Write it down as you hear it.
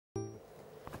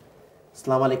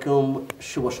আসসালামু আলাইকুম,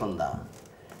 শুভ সন্ধ্যা।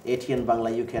 এটিএন বাংলা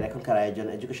ইউকের এখনকার আয়োজন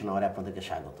এডুকেশন আওয়ারে আপনাদেরকে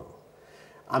স্বাগত।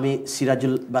 আমি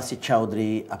সিরাজুল বাসিত চৌধুরী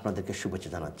আপনাদেরকে শুভেচ্ছা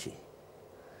জানাচ্ছি।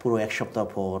 পুরো এক সপ্তাহ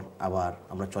পর আবার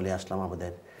আমরা চলে আসলাম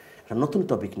আমাদের একটা নতুন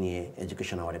টপিক নিয়ে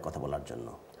এডুকেশন আওয়ারে কথা বলার জন্য।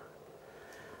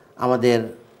 আমাদের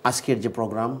আজকের যে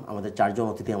প্রোগ্রাম, আমাদের চারজন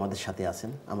অতিথি আমাদের সাথে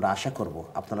আছেন। আমরা আশা করব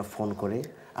আপনারা ফোন করে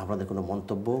আপনাদের কোনো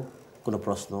মন্তব্য, কোনো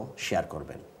প্রশ্ন শেয়ার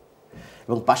করবেন,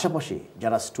 এবং পাশাপাশি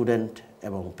যারা স্টুডেন্ট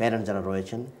এবং প্যারেন্ট যারা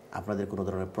রয়েছেন, আপনাদের কোনো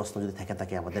ধরনের প্রশ্ন যদি থেকে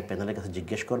থাকে আমাদের প্যানেলের কাছে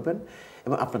জিজ্ঞেস করবেন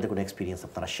এবং আপনাদের কোনো এক্সপিরিয়েন্স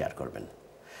আপনারা শেয়ার করবেন।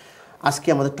 আজকে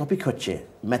আমাদের টপিক হচ্ছে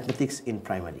ম্যাথমেটিক্স ইন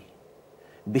প্রাইমারি।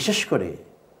 বিশেষ করে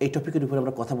এই টপিকের উপরে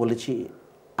আমরা কথা বলেছি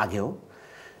আগেও,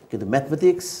 কিন্তু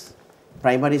ম্যাথমেটিক্স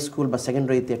প্রাইমারি স্কুল বা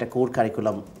সেকেন্ডারিতে একটা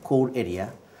core area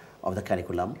of the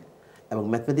curriculum, এবং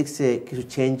ম্যাথমেটিক্সে কিছু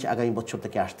চেঞ্জ আগামী বছর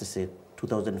থেকে আসতেছে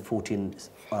 2014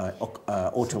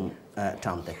 অটম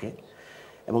টার্ম থেকে।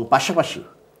 এবং পাশাপাশি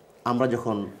আমরা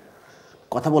যখন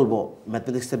কথা বলবো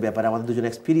ম্যাথমেটিক্সের ব্যাপারে, আমাদের দুজন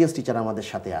এক্সপিরিয়েন্স টিচার আমাদের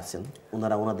সাথে আছেন,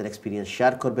 ওনারা ওনাদের এক্সপিরিয়েন্স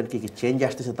শেয়ার করবেন, কী কী চেঞ্জ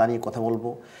আসতেছে তা নিয়ে কথা বলবো,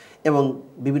 এবং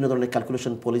বিভিন্ন ধরনের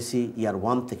ক্যালকুলেশন পলিসি ইয়ার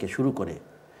 1 থেকে শুরু করে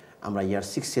আমরা ইয়ার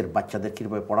 6-এর বাচ্চাদের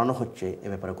কীভাবে পড়ানো হচ্ছে এ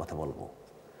ব্যাপারে কথা বলবো।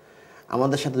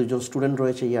 আমাদের সাথে দুজন স্টুডেন্ট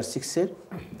রয়েছে ইয়ার 6-এর,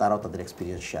 তারাও তাদের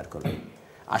এক্সপিরিয়েন্স শেয়ার করবে।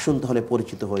 আসুন তাহলে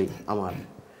পরিচিত হই আমার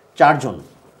চারজন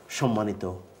সম্মানিত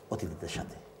অতিথিদের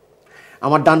সাথে।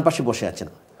 আমার ডান পাশে বসে আছেন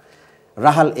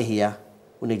রাহাল এহিয়া,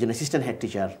 উনি একজন assistant head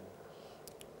teacher,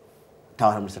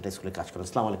 tower hamlets একটা স্কুলে কাজ করেন।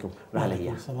 আসসালামু আলাইকুম রাহাল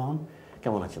এহিয়া,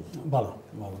 কেমন আছেন? ভালো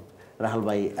ভালো। রাহাল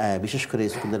ভাই, বিশেষ করে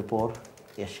স্কুলের পর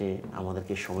এসে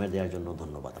আমাদেরকে সময় দেওয়ার জন্য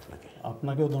ধন্যবাদ আপনাকে।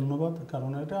 আপনাকেও ধন্যবাদ,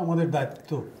 কারণ এটা আমাদের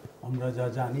দায়িত্ব। আমরা যা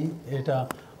জানি এটা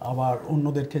আবার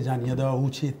অন্যদেরকে জানিয়ে দেওয়া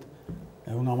উচিত,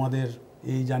 এবং আমাদের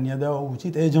এই জানিয়ে দেওয়া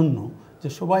উচিত এই জন্য যে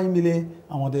সবাই মিলে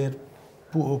আমাদের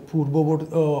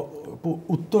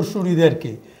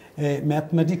উত্তরসূরিদেরকে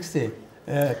ম্যাথমেটিক্সে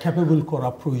ক্যাপেবল করা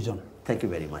প্রয়োজন। Thank you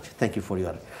very much, thank you for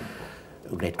your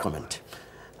great comment.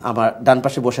 আমার ডান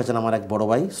পাশে বসে আছেন আমার এক বড়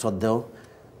ভাই, শ্রদ্ধেয়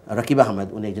রকিব আহমেদ,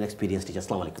 উনি একজন এক্সপিরিয়েন্স টিচার।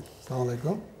 আসসালামু আলাইকুম। আসসালামু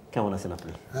আলাইকুম। কেমন আছেন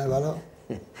আপনি? হ্যাঁ, ভালো।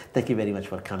 Thank you very much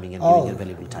for coming and giving your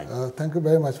valuable time. Thank you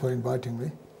very much for inviting me.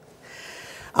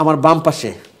 আমার বাম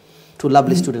পাশে two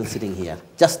lovely students sitting here,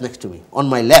 just next to me. On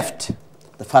my left,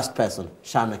 the first person,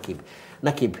 Shah Nakib.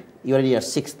 Nakib, you are in year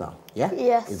 6 now, yeah?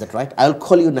 Yes. Is that right? I'll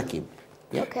call you Nakib.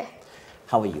 Yeah? Okay.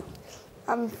 How are you?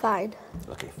 I'm fine.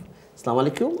 Okay. Assalamu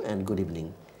alaikum and good evening.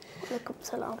 Walaikum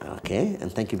salam. Okay, and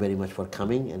thank you very much for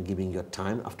coming and giving your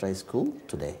time after school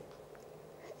today.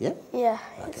 Yeah? Yeah,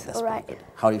 Okay, it's that's all very right. good.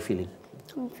 How are you feeling?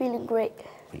 I'm feeling great.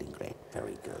 Feeling great.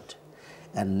 Very good.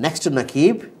 And next to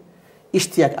Nakib,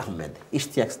 Ishtiaq Ahmed.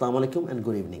 Ishtiaq, assalamu alaikum and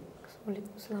good evening.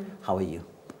 Walaikum salam. How are you?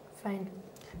 Fine.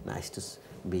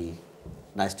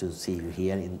 Nice to see you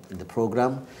here in the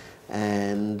program,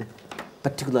 and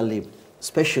particularly,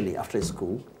 especially after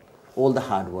school, all the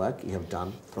hard work you have done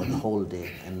from the whole day,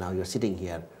 and now you're sitting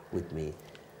here with me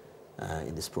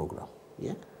in this program.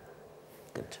 Yeah?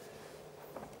 Good.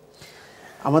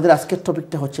 আমাদের আজকের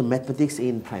টপিকটা হচ্ছে mathematics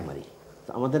in primary.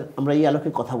 আমরা এই আলোকে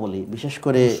কথা বলি, বিশেষ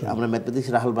করে আমরা ম্যাথমেটিক্স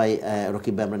রাহুল ভাই,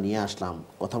 রকিব ভাই আমরা নিয়ে আসলাম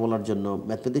কথা বলার জন্য।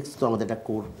 ম্যাথমেটিক্স তো আমাদের একটা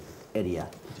কোর এরিয়া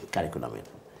কারিকুলামের,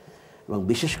 এবং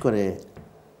বিশেষ করে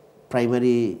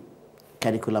প্রাইমারি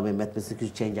ক্যারিকুলামে ম্যাথমেটিক্সে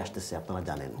কিছু চেঞ্জ আসতেছে, আপনারা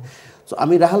জানেন। সো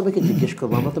আমি রাহুল ভাইকে জিজ্ঞেস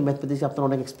করবো, আমরা তো ম্যাথমেটিক্সে আপনার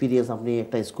অনেক এক্সপিরিয়েন্স, আপনি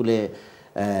একটা স্কুলে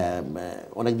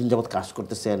অনেক দিন যাবৎ কাজ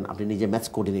করতেছেন, আপনি নিজে ম্যাথস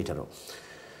কোঅর্ডিনেটরও।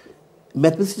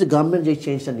 ম্যাথমেটিক্সে গভর্নমেন্ট যে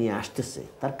চেঞ্জটা নিয়ে আসতেছে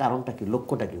তার কারণটা কি,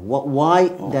 লক্ষ্যটা কি? Y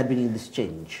they R beginning this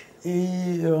change?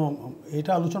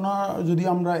 এটা আলোচনা যদি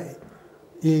আমরা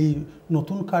এই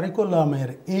নতুন কারিকুলামের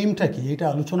এইমটা কি এটা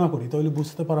আলোচনা করি, তাহলে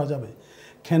বুঝতে পারা যাবে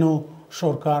কেন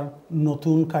সরকার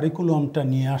নতুন কারিকুলামটা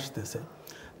নিয়ে আসতেছে।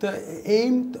 তো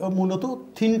এইম মূলত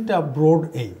 3টা ব্রড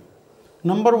এইম।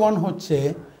 নাম্বার 1 হচ্ছে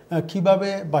কিভাবে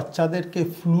বাচ্চাদেরকে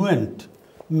ফ্লুয়েন্ট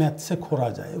ম্যাথসে করা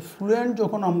যায়। ফ্লুয়েন্ট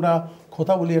যখন আমরা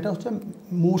কথা বলি, এটা হচ্ছে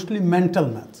মোস্টলি মেন্টাল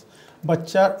ম্যাথস।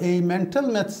 এই মেন্টাল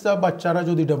ম্যাথসটা বাচ্চারা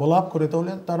যদি ডেভেলপ করে,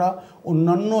 তাহলে তারা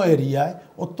অন্যান্য এরিয়ায়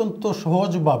অত্যন্ত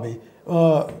সহজভাবে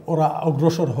ওরা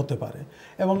অগ্রসর হতে পারে।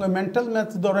 এবং মেন্টাল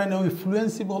ম্যাথস ধরেন ওই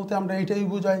ফ্লুয়েন্সি বলতে আমরা এটাই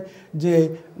বোঝাই যে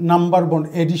number bond,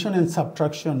 addition and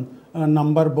subtraction,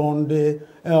 number বন্ডে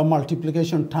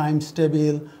multiplication, Times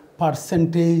table,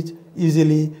 percentage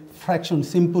easily, fraction,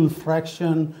 simple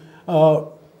fraction,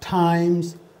 Times,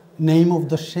 name of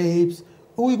the shapes,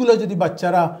 ওইগুলো যদি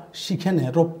বাচ্চারা শিখে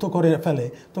নেয়, রপ্ত করে ফেলে,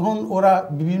 তখন ওরা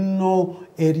বিভিন্ন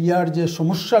এরিয়ার যে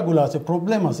সমস্যাগুলো আছে,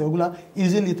 প্রবলেম আছে, ওগুলো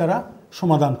ইজিলি তারা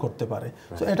সমাধান করতে পারে।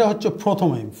 সো এটা হচ্ছে প্রথম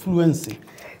এইম, ফ্লুয়েন্সি।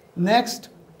 নেক্সট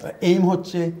এইম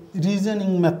হচ্ছে রিজনিং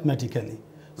ম্যাথমেটিক্যালি।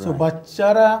 সো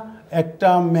বাচ্চারা একটা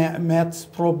ম্যাথস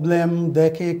প্রবলেম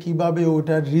দেখে কিভাবে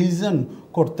ওইটার রিজন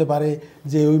করতে পারে,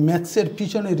 যে ওই ম্যাথসের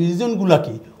পিছনে রিজনগুলা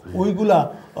কি ওইগুলা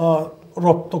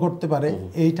রপ্ত করতে পারে,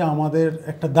 এইটা আমাদের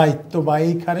একটা দায়িত্ব। বা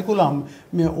এই কারিকুলাম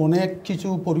অনেক কিছু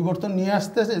পরিবর্তন নিয়ে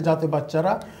আসতেছে যাতে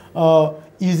বাচ্চারা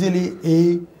ইজিলি এই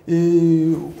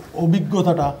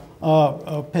অভিজ্ঞতাটা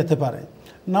পেতে পারে।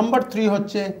 নাম্বার 3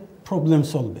 হচ্ছে problem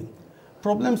solving.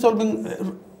 Problem solving,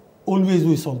 always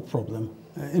we solve problem,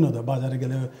 বাজারে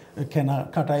গেলে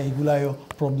কেনাকাটা এগুলায়ও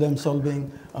প্রবলেম সলভিং।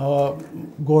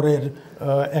 গড়ের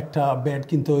একটা বেড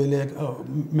কিনতে হইলে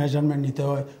মেজারমেন্ট নিতে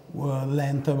হয়,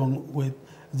 লেন্থ এবং উইথ,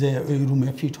 যে ওই রুমে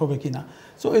ফিট হবে কিনা।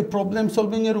 সো এই প্রবলেম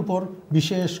সলভিংয়ের উপর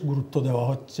বিশেষ গুরুত্ব দেওয়া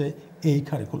হচ্ছে এই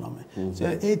কারিকুলামে।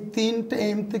 এই 3টে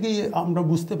এম থেকেই আমরা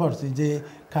বুঝতে পারছি যে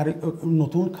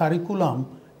নতুন কারিকুলাম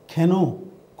কেন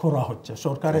করা হচ্ছে,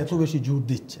 সরকার এত বেশি জোর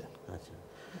দিচ্ছে। আচ্ছা,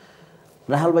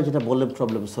 রাহাল ভাই যেটা বললেন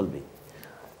প্রবলেম সলভিং,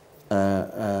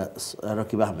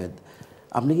 রকিব আহমেদ,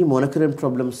 আপনি কি মনে করেন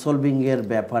প্রবলেম সলভিংয়ের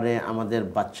ব্যাপারে আমাদের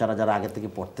বাচ্চারা যারা আগে থেকে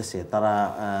পড়তেছে তারা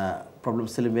প্রবলেম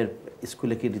সলভিংয়ের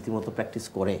স্কুলে কি রীতিমতো প্র্যাকটিস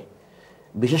করে?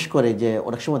 বিশেষ করে যে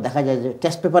অনেক সময় দেখা যায় যে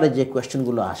টেস্ট পেপারে যে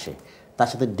কোয়েশ্চেনগুলো আসে তার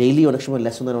সাথে ডেইলি অনেক সময়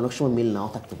লেসনের অনেক সময় মিল নাও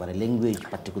থাকতে পারে, ল্যাঙ্গুয়েজ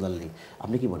পার্টিকুলারলি।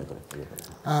 আপনি কি মনে করেন?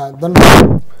 ধন্যবাদ।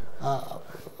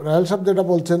 রাহেল সাহেব যেটা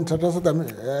বলছেন সেটার সাথে আমি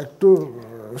একটু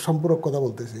সম্পূরক কথা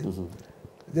বলতেছি,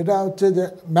 যেটা হচ্ছে যে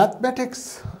ম্যাথমেটিক্স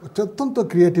হচ্ছে অত্যন্ত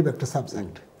ক্রিয়েটিভ একটা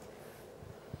সাবজেক্ট,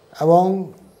 এবং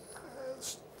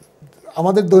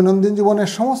আমাদের দৈনন্দিন জীবনের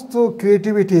সমস্ত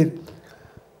ক্রিয়েটিভিটির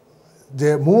যে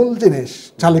মূল জিনিস,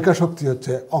 চালিকা শক্তি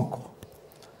হচ্ছে অঙ্ক।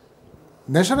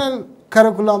 ন্যাশনাল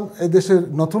কারিকুলাম, এই দেশের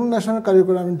নতুন ন্যাশনাল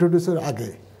কারিকুলাম ইন্ট্রোডিউসের আগে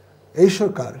এই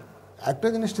সরকার একটা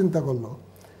জিনিস চিন্তা করলো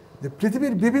যে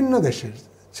পৃথিবীর বিভিন্ন দেশের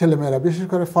ছেলেমেয়েরা, বিশেষ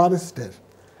করে ফার ইস্টের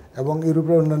এবং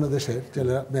ইউরোপের অন্যান্য দেশের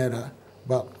ছেলেমেয়েরা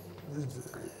বা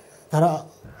তারা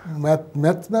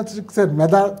ম্যাথমেটিক্সের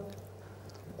মেধা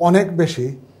অনেক বেশি,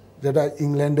 যেটা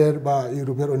ইংল্যান্ডের বা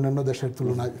ইউরোপের অন্যান্য দেশের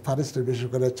তুলনায় ফার ইস্টের, বিশেষ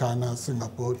করে চায়না,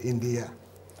 সিঙ্গাপুর, ইন্ডিয়া।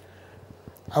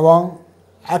 এবং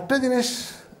একটা জিনিস,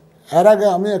 এর আগে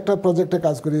আমি একটা প্রজেক্টে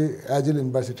কাজ করি অ্যাজিল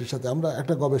ইউনিভার্সিটির সাথে, আমরা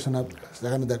একটা গবেষণা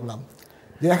সেখানে দেখলাম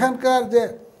যে এখানকার যে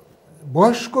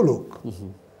বয়স্ক লোক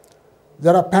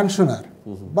যারা পেনশনার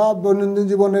বা দৈনন্দিন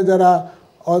জীবনে যারা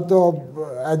হয়তো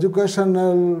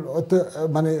এডুকেশনাল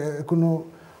মানে কোনো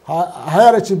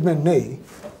হায়ার অ্যাচিভমেন্ট নেই,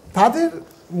 তাদের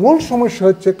মূল সমস্যা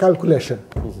হচ্ছে ক্যালকুলেশন।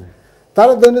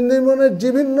 তারা দৈনন্দিন জীবনের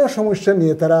বিভিন্ন সমস্যা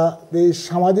নিয়ে তারা এই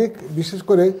সামাজিক, বিশেষ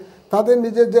করে তাদের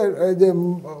নিজের যে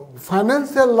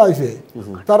ফাইন্যান্সিয়াল লাইফে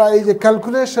তারা এই যে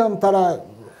ক্যালকুলেশন, তারা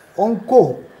অঙ্ক,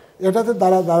 এটাতে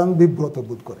তারা দারুণ বিব্রত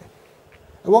বোধ করে,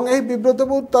 এবং এই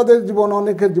বিব্রতবোধ তাদের জীবন,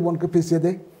 অনেকের জীবনকে পিছিয়ে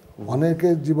দেয়,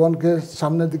 অনেকের জীবনকে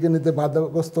সামনের দিকে নিতে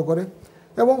বাধাগ্রস্ত করে,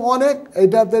 এবং অনেক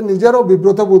এটাতে নিজেরও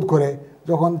বিব্রত বোধ করে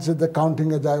যখন সে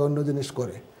কাউন্টিংয়ে যায়, অন্য জিনিস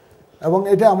করে। এবং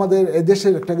এটা আমাদের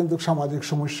এদেশের একটা কিন্তু সামাজিক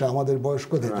সমস্যা আমাদের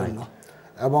বয়স্কদের জন্য।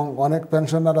 এবং অনেক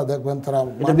পেনশনাররা দেখবেন তারা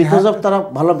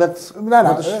ভালো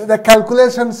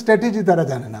ক্যালকুলেশন স্ট্র্যাটেজি তারা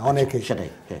জানে না অনেকেই,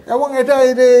 এবং এটা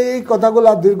এই কথাগুলো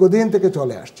দীর্ঘদিন থেকে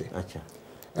চলে আসছে।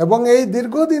 এবং এই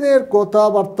দীর্ঘদিনের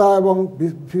কথাবার্তা এবং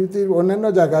পৃথিবীর অন্যান্য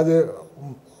জায়গায় যে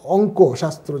অঙ্ক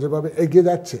শাস্ত্র যেভাবে এগিয়ে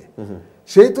যাচ্ছে,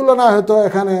 সেই তুলনায় হয়তো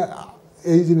এখানে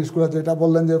এই জিনিসগুলো যেটা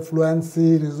বললেন যে ফ্লুয়েন্সি,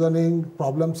 রিজনিং,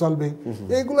 প্রবলেম সলভিং,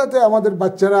 এইগুলাতে আমাদের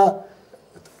বাচ্চারা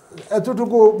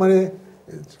এতটুকু মানে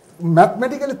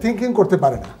ম্যাথমেটিক্যালি থিঙ্কিং করতে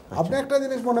পারে না। আপনি একটা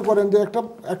জিনিস মনে করেন যে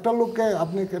একটা লোককে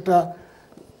আপনি একটা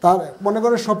তার মনে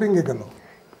করেন শপিংয়ে গেল,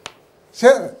 সে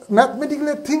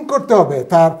ম্যাথমেটিক্যালি থিঙ্ক করতে হবে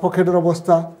তার পকেটের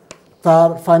অবস্থা, তার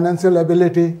ফাইন্যান্সিয়াল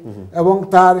এবিলিটি এবং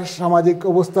তার সামাজিক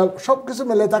অবস্থা সব কিছু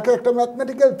মিলে তাকে একটা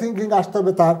ম্যাথমেটিক্যাল থিঙ্কিং আসতে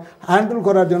হবে তার হ্যান্ডেল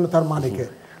করার জন্য তার মানিকে।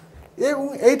 এবং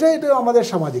এইটাই আমাদের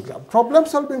সামাজিক প্রবলেম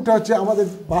সলভিংটা হচ্ছে আমাদের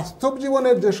বাস্তব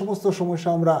জীবনের যে সমস্ত সমস্যা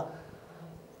আমরা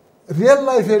রিয়েল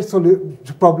লাইফের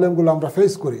প্রবলেমগুলো আমরা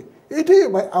ফেস করি, এইটাই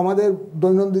আমাদের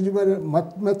দৈনন্দিন জীবনের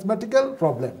ম্যাথমেটিক্যাল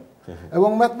প্রবলেম। এবং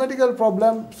ম্যাথমেটিক্যাল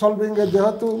প্রবলেম সলভিংয়ের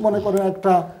যেহেতু মনে করেন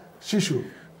একটা শিশু,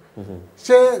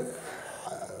 সে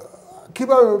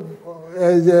কীভাবে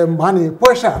এই যে মানি,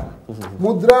 পয়সা,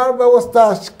 মুদ্রার ব্যবস্থা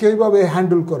কীভাবে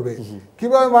হ্যান্ডেল করবে,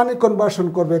 কীভাবে মানি কনভার্সন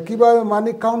করবে, কীভাবে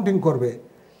মানি কাউন্টিং করবে,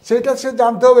 সেটা সে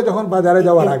জানতে হবে যখন বাজারে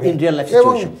যাওয়ার আগে।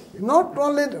 এবং not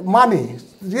only money,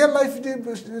 real life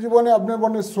জীবনে আপনি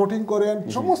মনে শর্টিং করেন,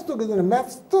 সমস্ত কিছু।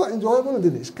 ম্যাথস তো এনজয়েবল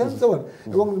জিনিস, খেলতে পারেন।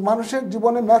 এবং মানুষের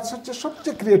জীবনে ম্যাথস হচ্ছে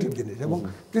সবচেয়ে ক্রিয়েটিভ জিনিস, এবং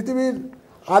পৃথিবীর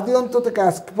আদি অন্ত থেকে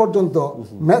আজ পর্যন্ত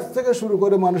ম্যাথস থেকে শুরু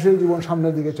করে মানুষের জীবন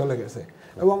সামনের দিকে চলে গেছে।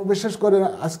 এবং বিশেষ করে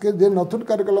আজকে যে নতুন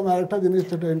কারিকুলাম আরেকটা জিনিস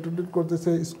যেটা ইন্ট্রোডিউস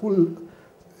করতেছে স্কুল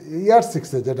ইয়ার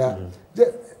 6-এ, যেটা যে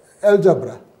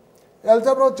অ্যালজাবরা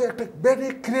হচ্ছে একটা ভেরি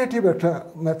ক্রিয়েটিভ একটা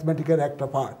ম্যাথমেটিক্যাল একটা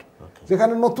পার্ট,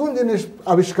 যেখানে নতুন জিনিস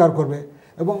আবিষ্কার করবে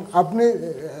এবং আপনি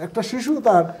একটা শিশু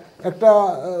তার একটা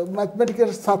ম্যাথমেটিক্যাল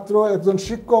ছাত্র একজন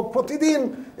শিক্ষক প্রতিদিন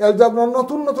অ্যালজেব্রার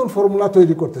নতুন নতুন ফর্মুলা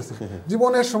তৈরি করতেছে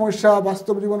জীবনের সমস্যা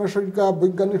বাস্তব জীবনের সমস্যা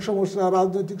বৈজ্ঞানিক সমস্যা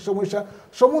রাজনৈতিক সমস্যা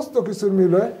সমস্ত কিছুর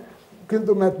মিলে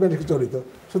কিন্তু ম্যাথমেটিক্স জড়িত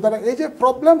সুতরাং এই যে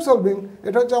প্রবলেম সলভিং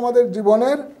এটা হচ্ছে আমাদের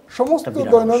জীবনের সমস্ত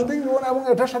দৈনন্দিন জীবন এবং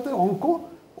এটার সাথে অঙ্ক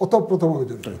ওতপ্রোতভাবে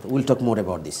জড়িত We'll talk more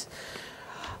about this.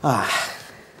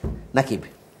 Nakib,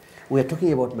 we are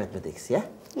talking about mathematics, yeah?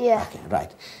 Yeah. Okay,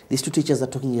 right. These two teachers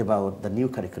are talking about the new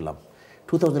curriculum.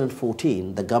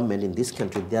 2014, the government in this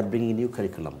country, they are bringing a new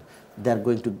curriculum. They are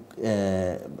going to,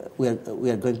 we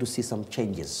are going to see some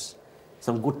changes,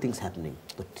 some good things happening.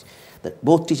 That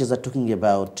both teachers are talking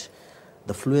about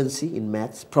the fluency in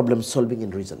maths, problem solving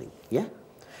and reasoning, yeah?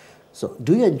 So,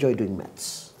 do you enjoy doing maths?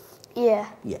 Yeah.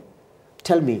 Yeah.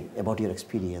 Tell me about your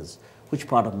experience. Which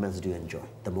part of maths do you enjoy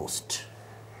the most?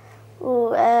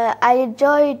 Ooh, I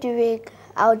enjoy doing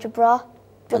algebra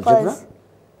because Algebra?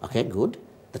 Okay, good.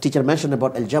 The teacher mentioned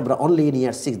about algebra only in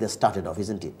year 6 they started off,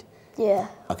 isn't it? yeah,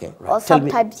 Okay, or right. Tell me,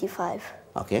 sometimes E5.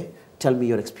 okay, tell me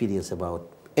your experience about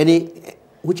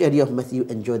which area of math you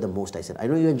enjoy the most, I said. I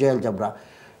know you enjoy algebra.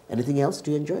 Anything else do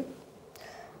you enjoy?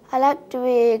 I like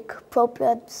doing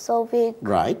problem solving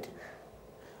Right.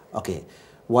 Okay.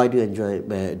 Why do you enjoy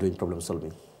doing problem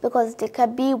solving? because they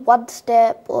can be one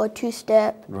step or two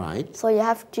step. Right, So you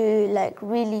have to like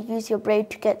really use your brain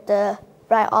to get the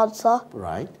right answer.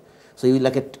 right. So you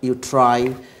you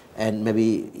try and maybe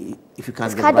if you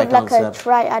can't It's get kind the of right like answer. a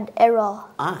try and error.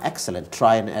 Excellent.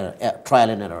 Trial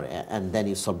and error, and then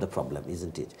you solve the problem,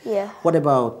 isn't it? Yeah. What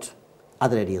about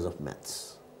other areas of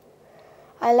maths?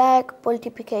 I like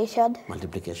multiplication.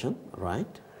 Multiplication,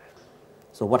 right?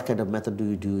 So what kind of method do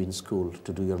you do in school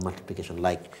to do your multiplication?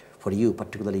 Like for you,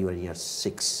 particularly you are in year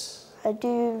 6. I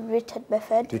do written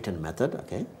method. Written method,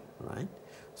 okay, right.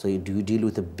 So do you deal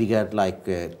with a bigger like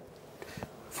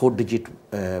 4-digit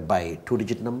by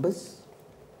 2-digit numbers?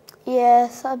 Yeah,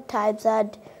 sometimes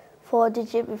and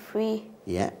 4-digit with 3.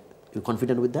 Yeah, you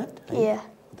confident with that? Yeah.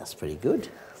 That's very good.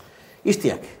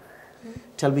 Ishtiaq,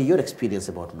 tell me your experience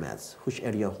about maths. Which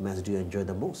area of maths do you enjoy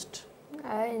the most?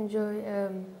 I enjoy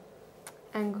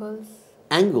angles.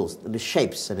 Angles, the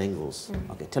shapes and angles.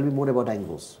 Okay, tell me more about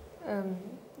angles.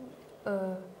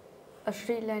 A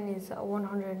straight line is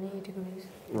 180 degrees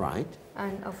Right.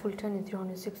 and a full turn is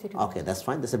 360 degrees. Okay, that's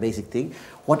fine. That's a basic thing.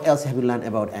 What else have you learned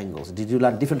about angles? Did you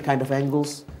learn different kind of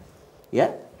angles?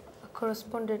 Yeah? A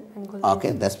correspondent angle.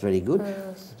 Okay, that's very good.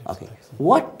 Uh, Okay.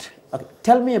 Okay,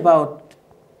 tell me about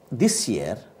this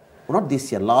year, well, not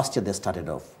this year, last year they started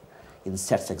off in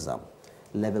SETS exam,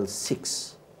 level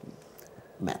 6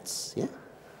 maths, yeah?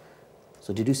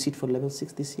 So did you sit for level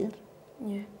 6 this year?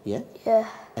 Yeah. Yeah? Yeah.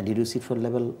 And did you sit for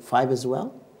level 5 as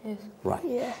well? Yes. Right.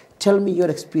 Yeah. Tell me your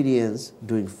experience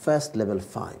doing first level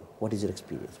 5. What is your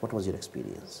experience? What was your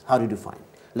experience? How did you find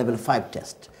level 5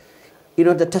 test? You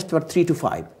know the test were 3 to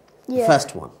 5, the Yeah.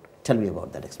 first one. Tell me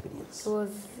about that experience. It was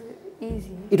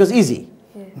easy. It was easy.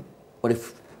 Yeah. But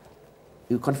if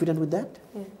you confident with that?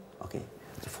 Yeah. Okay.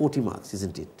 So 40 marks,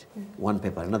 isn't it? One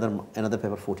paper, another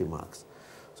paper 40 marks.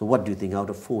 So what do you think out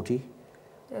of 40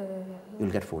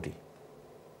 you'll get 40?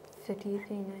 30,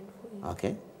 39, 40.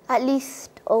 Okay. At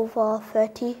least over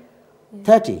 30.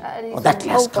 30? At least Oh, that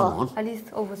less, over. come on. At least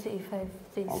over 35,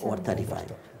 37. Or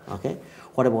 35. Okay.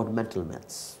 What about mental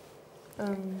maths?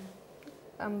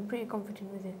 I'm pretty confident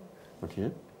with it. But you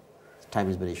know, time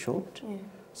is very short. Yeah.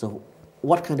 So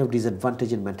what kind of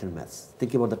disadvantage in mental maths?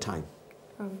 Think about the time.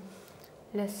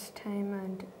 Less time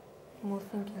and more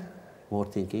thinking. More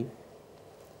thinking.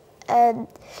 And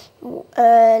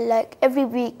like every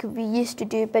week we used to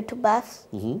do mental maths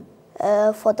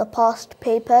for the past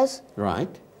papers.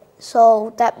 Right.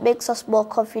 So that makes us more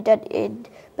confident in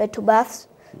mental maths.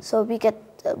 So we get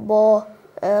more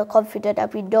confident and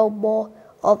we know more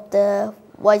of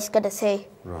what he's going to say.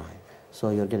 Right. So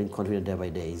you're getting confident day by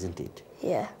day, isn't it?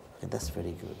 Yeah. Okay, that's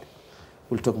very good.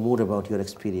 We'll talk more about your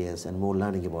experience and more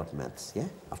learning about maths, yeah,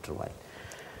 after a while.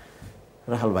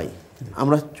 রাহাল ভাই,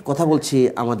 আমরা কথা বলছি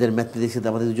আমাদের ম্যাথমেটিক্সে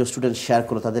আমাদের যে student share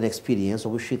করলো তাদের experience,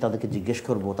 অবশ্যই তাদেরকে জিজ্ঞেস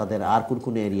করবো তাদের আর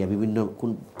কোন এরিয়া বিভিন্ন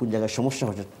কোন জায়গায় সমস্যা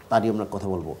হচ্ছে তারই আমরা কথা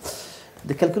বলবো।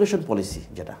 দ্য ক্যালকুলেশন পলিসি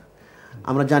যেটা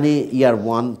আমরা জানি ইয়ার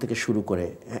 1 থেকে শুরু করে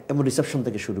এবং রিসেপশন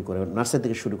থেকে শুরু করে নার্সারি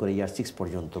থেকে শুরু করে ইয়ার 6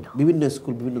 পর্যন্ত বিভিন্ন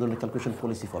স্কুল বিভিন্ন ধরনের ক্যালকুলেশন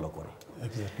পলিসি ফলো করে।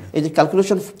 এই যে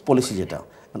ক্যালকুলেশন পলিসি যেটা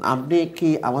আপনি কি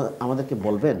আমাদেরকে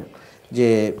বলবেন যে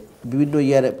বিভিন্ন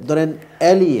ইয়ারে ধরেন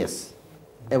LES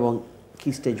এবং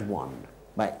কি স্টেজ 1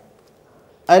 বা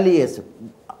LES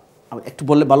একটু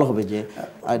বললে ভালো হবে যে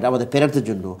এটা আমাদের প্যারেন্টসদের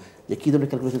জন্য যে কী ধরনের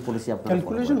ক্যালকুলেশন পলিসি আপনারা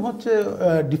ক্যালকুলেশন হচ্ছে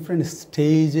ডিফারেন্ট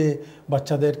স্টেজে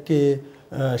বাচ্চাদেরকে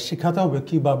শেখাতে হবে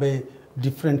কীভাবে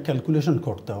ডিফারেন্ট ক্যালকুলেশন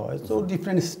করতে হয়। তো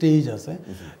ডিফারেন্ট স্টেজ আছে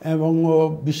এবং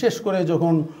বিশেষ করে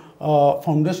যখন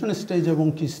ফাউন্ডেশন স্টেজ এবং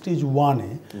কি স্টেজ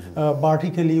 1-এ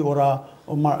ভার্টিক্যালি ওরা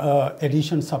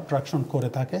এডিশন সাবট্রাকশন করে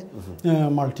থাকে,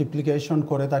 মাল্টিপ্লিকেশন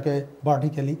করে থাকে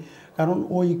ভার্টিক্যালি, কারণ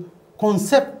ওই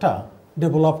কনসেপ্টটা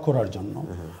ডেভেলপ করার জন্য।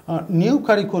 নিউ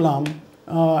কারিকুলাম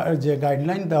যে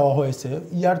গাইডলাইন দেওয়া হয়েছে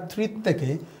ইয়ার 3 থেকে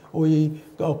ওই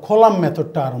কলাম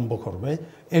মেথডটা আরম্ভ করবে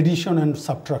addition and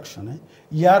সাবট্রাকশনে,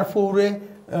 year 4-এ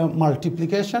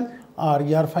multiplication R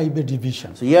year 5-এ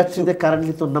division. So year 3-তে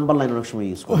currently তো নাম্বার লাইন অনেক সময়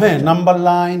ইউজ করে। হ্যাঁ, number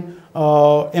line,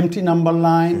 empty number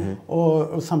line,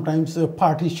 or sometimes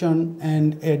partition and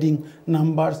adding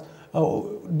numbers,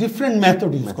 different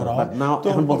method use করা হয়। বাট নাও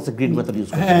এখন বলছে গ্রিড মেথড ইউজ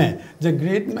করে। হ্যাঁ, যে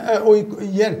গ্রিড ওই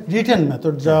ইয়ার রিটেন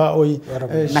মেথড যা ওই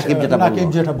নাকিব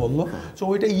যেটা বললো, সো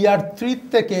ওইটা ইয়ার 3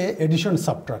 থেকে এডিশন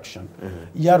সাবট্রাকশন।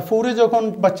 ইয়ার 4-এ যখন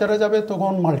বাচ্চারা যাবে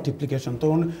তখন মাল্টিপ্লিকেশন,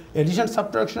 তখন এডিশন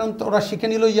সাবট্রাকশন তো ওরা শিখে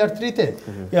নিল ইয়ার 3-তে,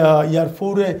 ইয়ার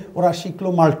 4-এ ওরা শিখলো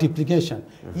মাল্টিপ্লিকেশন,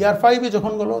 ইয়ার 5-এ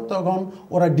যখন গেলো তখন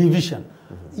ওরা ডিভিশন,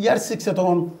 ইয়ার 6-এ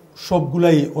তখন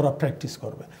সবগুলাই ওরা প্র্যাকটিস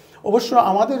করবে। অবশ্য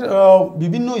আমাদের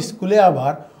বিভিন্ন স্কুলে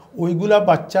আবার ওইগুলা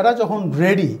বাচ্চারা যখন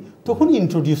রেডি তখন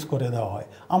ইন্ট্রোডিউস করে দেওয়া হয়।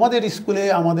 আমাদের স্কুলে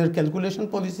আমাদের ক্যালকুলেশন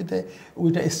পলিসিতে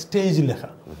ওইটা স্টেজ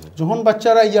লেখা। যখন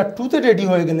বাচ্চারা ইয়ার 2-তে রেডি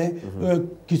হয়ে গেলে,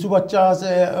 কিছু বাচ্চা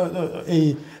আছে এই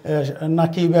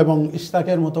নাকিব এবং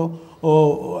ইশতাকের মতো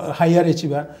হাইয়ার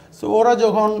অ্যাচিভার, সো ওরা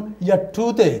যখন ইয়ার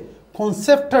 2-তে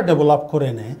কনসেপ্টটা ডেভেলপ করে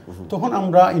নেয় তখন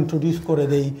আমরা ইন্ট্রোডিউস করে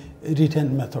দেই রিটেন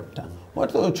মেথডটা।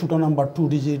 হয়তো ছোটো number 2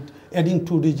 digit, adding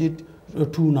 2 digit,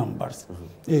 2 numbers,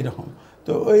 এইরকম।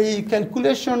 তো ওই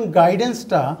ক্যালকুলেশন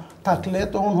গাইডেন্সটা থাকলে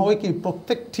তখন হয় কি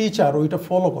প্রত্যেক টিচার ওইটা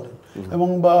ফলো করেন এবং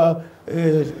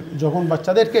যখন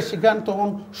বাচ্চাদেরকে শেখান তখন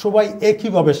সবাই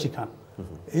একইভাবে শেখান,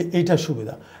 এইটা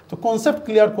সুবিধা। তো কনসেপ্ট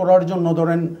ক্লিয়ার করার জন্য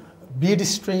ধরেন bit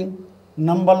string,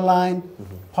 number line,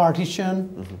 partition,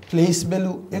 place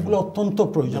value, এগুলো অত্যন্ত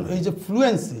প্রয়োজন। এই যে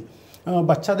ফ্লুয়েন্সি,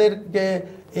 বাচ্চাদেরকে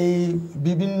এই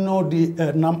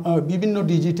বিভিন্ন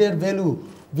ডিজিটের ভ্যালু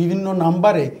বিভিন্ন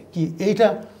নাম্বারে কি এইটা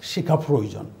শেখা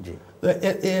প্রয়োজন।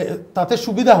 তাতে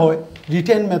সুবিধা হয়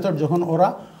রিটেন মেথড যখন ওরা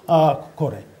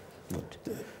করে।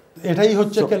 এটাই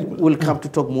হচ্ছে। Will come to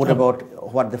talk more about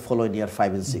what they follow in year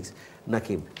 5 and 6.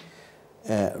 Nakib,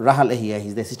 Rahal here,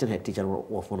 he's the assistant head teacher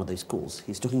of one of the schools.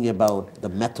 He's talking about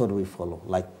the method we follow.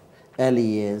 Like early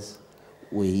years,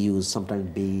 we use sometimes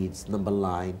beads, number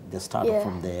line, they start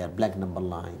from there, blank number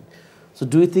line. So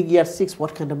do you think year 6,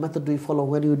 what kind of method do you follow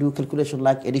when you do calculation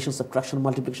like addition, subtraction,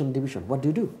 multiplication, division? What do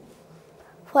you do?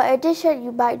 For addition,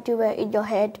 you might do it in your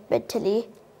head mentally.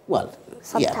 Well,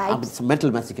 sometimes. Some mental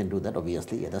maths you can do that,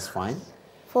 obviously. Yeah, that's fine.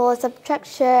 For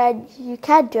subtraction, you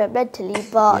can do it mentally,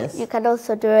 but you can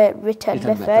also do it written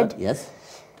method. Yes.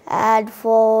 And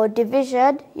for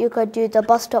division, you could do the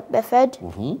bus stop method,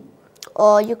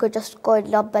 or you could just go in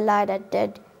number line and then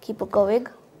keep it going.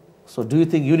 So do you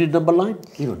think you need number line?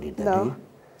 You don't need that, No. do you?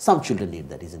 Some children need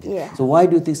that, isn't it? Yeah. So why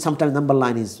do you think sometimes number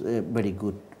line is very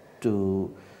good to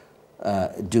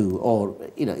do, or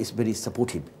it's very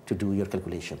supportive to do your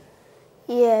calculation?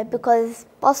 Yeah, because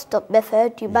bus stop method,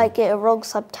 you might get it wrong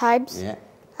sometimes. Yeah.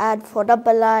 And for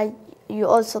number line, you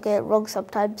also get it wrong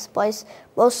sometimes, but it's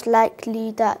most likely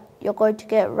that you're going to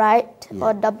get it right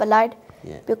on number line,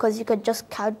 because you can just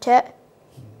count it.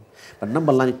 But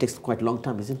number line, it takes quite a long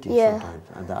time, isn't it? Yeah. Sometimes.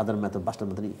 And the other method, bus stop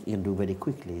method, you can do very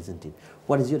quickly, isn't it?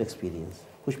 What is your experience?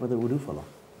 Which method would you follow?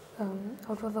 I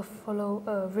would rather follow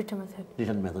written method.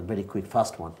 Written method, very quick,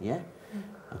 fast one, yeah?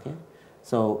 Okay.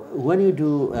 So when you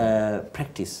do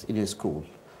practice in your school,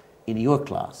 in your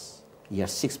class, year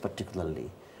 6 particularly,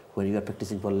 when you are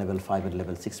practicing for level 5 and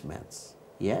level 6 maths,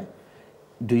 yeah?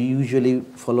 Do you usually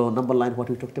follow a number line, what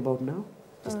we talked about now?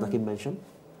 Just Nakib mentioned?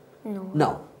 No. No,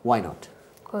 why not?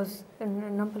 Because a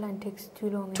number line takes too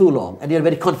long. Too long, and you're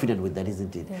very confident with that,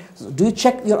 isn't it? Yeah. So do you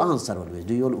check your answer always?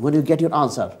 When you get your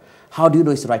answer, how do you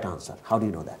know it's the right answer? How do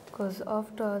you know that? Because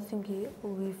after thinking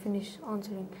we finish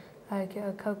answering, I get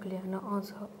a calculator and I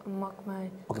answer and mark my...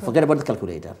 Okay, forget about the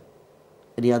calculator.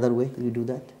 Any other way you do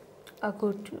that? I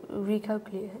go to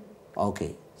recalculate it.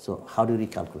 Okay, so how do you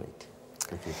recalculate?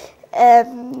 Okay.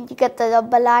 You get the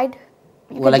number line.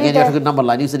 Well, again, you have to get number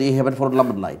line. You said you haven't followed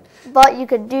number line. But you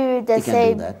can do the You can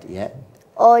same. do that, yeah.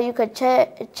 Or you can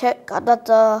check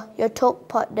another, your talk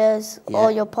partners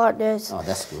or your partners. Oh,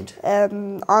 that's good.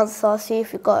 Answer, see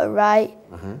if you got it right.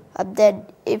 And then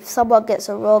if someone gets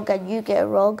it wrong and you get it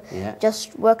wrong,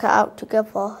 just work it out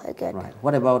together again. Right.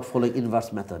 What about following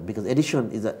inverse method? Because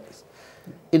addition is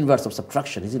inverse of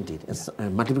subtraction, isn't it?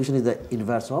 Multiplication is the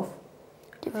inverse of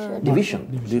Division. division.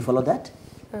 Do you follow that?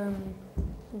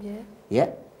 Yeah. Yeah,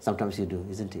 sometimes you do,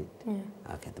 isn't it?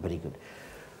 Yeah. Okay, very good.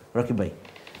 Rakib ভাই,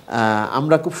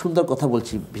 আমরা খুব সুন্দর কথা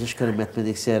বলছি বিশেষ করে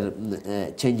ম্যাথমেটিক্সের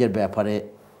চেঞ্জের ব্যাপারে,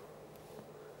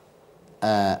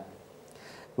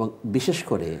 এবং বিশেষ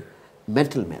করে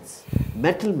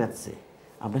মেন্টাল ম্যাথসে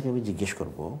আপনাকে আমি জিজ্ঞেস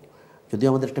করব, যদিও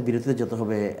আমাদের একটা বিরতিতে যেতে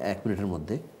হবে 1 মিনিটের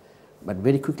মধ্যে, বাট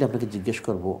ভেরি কুইকলি আপনাকে জিজ্ঞেস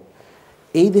করব,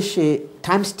 এই দেশে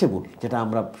টাইমস টেবল, যেটা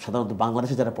আমরা সাধারণত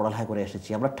বাংলাদেশে যারা পড়ালেখা করে এসেছি,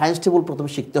 আমরা টাইমস টেবল প্রথমে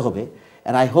শিখতে হবে।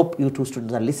 And I hope you two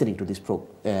students are listening to this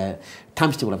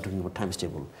Times table. আমি টকিং অ্যাবাউট টাইমস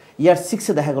টেবল। ইয়ার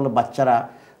 6-এ দেখা গেল বাচ্চারা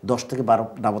 10 থেকে 12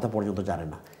 নামতা পর্যন্ত জানে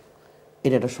না,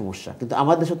 এটা একটা সমস্যা। কিন্তু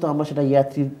আমাদের দেশে তো আমরা সেটা ইয়ার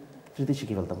 3-তে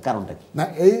শিখে ফেলতাম, কারণটা কি? না,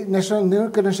 এই নিউ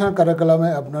ন্যাশনাল কারিকুলামে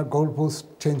আপনার গোল পোস্ট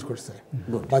চেঞ্জ করছে,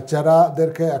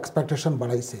 বাচ্চারাদেরকে এক্সপেকটেশন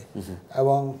বাড়াইছে,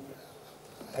 এবং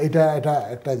এটা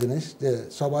একটা জিনিস যে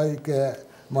সবাইকে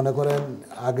মনে করেন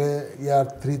আগে ইয়ার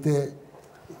 3-তে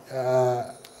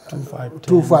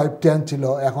 2, 5, 10 ছিল,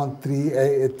 এখন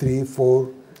 3, 4,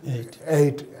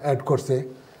 8 অ্যাড করছে,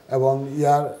 এবং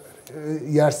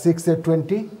ইয়ার 6-এ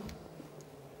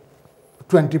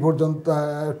 20 পর্যন্ত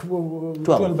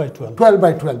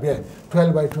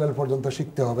 12/12 পর্যন্ত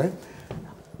শিখতে হবে।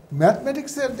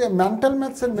 ম্যাথমেটিক্সের যে মেন্টাল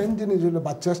ম্যাথসের মেন জিনিস হলো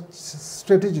বাচ্চার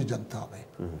স্ট্র্যাটেজি জানতে হবে,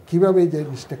 কীভাবে এই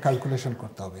জিনিসটা ক্যালকুলেশন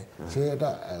করতে হবে, সে এটা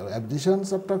অ্যাডিশন,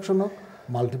 সাবট্রাকশন হোক,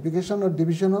 মাল্টিপ্লিকেশন ও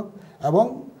ডিভিশন হোক, এবং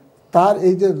তার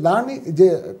এই যে লার্নিং যে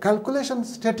ক্যালকুলেশন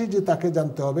স্ট্র্যাটেজি তাকে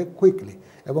জানতে হবে কুইকলি।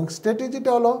 এবং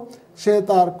স্ট্র্যাটেজিটা হলো সে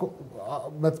তার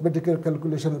ম্যাথমেটিক্যাল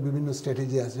ক্যালকুলেশনের বিভিন্ন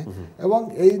স্ট্র্যাটেজি আছে, এবং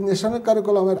এই ন্যাশনাল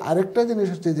কারিকুলামের আরেকটা জিনিস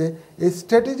হচ্ছে যে এই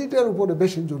স্ট্র্যাটেজিটার উপরে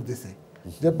বেশি জোর দিছে,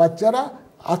 যে বাচ্চারা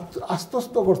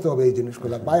আস্তস্ত করতে হবে এই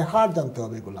জিনিসগুলো, বাই হার্ট জানতে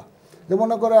হবে এগুলা। যে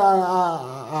মনে করে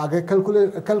আগে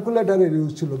ক্যালকুলেটারের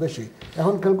ইউজ ছিল বেশি,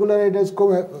 এখন ক্যালকুলেটার ইউজ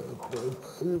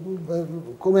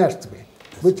কমে আসবে,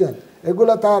 বুঝছেন?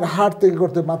 এগুলো তার হার্ট থেকে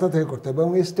করতে, মাথা থেকে করতে হবে,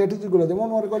 এবং এই স্ট্র্যাটেজিগুলো যেমন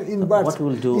মনে করেন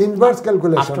inverse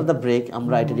calculation. After the break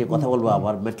আমরা এটা নিয়ে কথা বলবো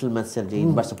আবার, মেন্টাল ম্যাথসের যে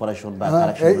ইনভার্স অপারেশন বা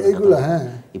কারেকশন, এইগুলো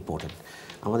ইম্পর্টেন্ট।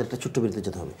 আমাদের একটা ছোট্ট বিরতিতে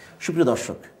যেতে হবে। সুপ্রিয়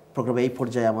দর্শক, প্রোগ্রামে এই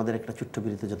পর্যায়ে আমাদের একটা ছোট্ট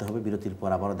বিরতিতে যেতে হবে। বিরতির পর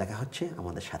আবারও দেখা হচ্ছে,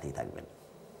 আমাদের সাথেই থাকবেন।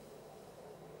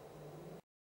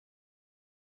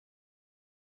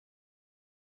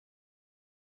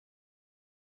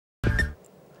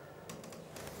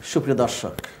 সুপ্রিয়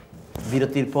দর্শক,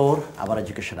 বিরতির পর আবার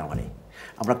এডুকেশন আওয়ারে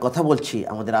আমরা কথা বলছি।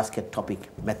 আমাদের আজকের topic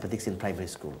mathematics in primary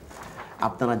school.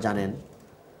 আপনারা জানেন,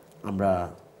 আমরা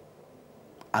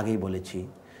আগেই বলেছি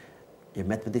যে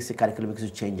ম্যাথমেটিক্সের কারিকুলামে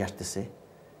কিছু চেঞ্জ আসতেছে,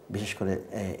 বিশেষ করে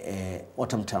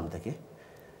অটাম টার্ম থেকে,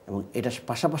 এবং এটার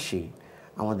পাশাপাশি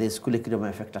আমাদের স্কুলে কীরকম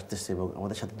এফেক্ট আসতেছে, এবং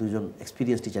আমাদের সাথে 2জন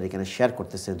এক্সপিরিয়েন্স টিচার এখানে শেয়ার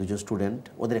করতেছে, 2জন স্টুডেন্ট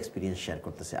ওদের এক্সপিরিয়েন্স শেয়ার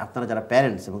করতেছে। আপনারা যারা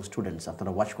প্যারেন্টস এবং স্টুডেন্টস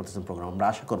আপনারা ওয়াচ করতেছেন প্রোগ্রাম, আমরা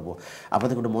আশা করব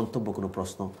আপনাদের কোনো মন্তব্য, কোনো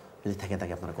প্রশ্ন যদি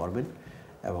থাকে আপনারা করবেন,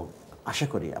 এবং আশা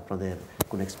করি আপনাদের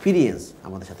কোনো এক্সপিরিয়েন্স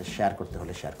আমাদের সাথে শেয়ার করতে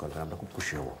হলে শেয়ার করবেন, আমরা খুব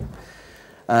খুশি হব।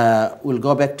 Will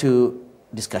go back to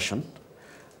discussion.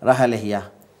 Raha লেহিয়া,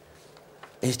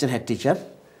 assistant head teacher,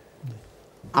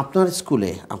 আপনার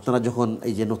স্কুলে আপনারা যখন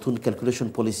এই যে নতুন ক্যালকুলেশন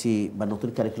পলিসি বা নতুন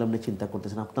কারিকুলাম নিয়ে চিন্তা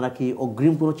করতেছেন, আপনারা কি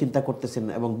অগ্রিম কোনো চিন্তা করতেছেন?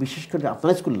 এবং বিশেষ করে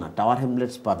আপনার স্কুল না, টাওয়ার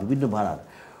হ্যামলেটস বা বিভিন্ন ভাড়ার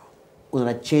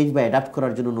ওনারা চেঞ্জ বা অ্যাডাপ্ট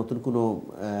করার জন্য নতুন কোনো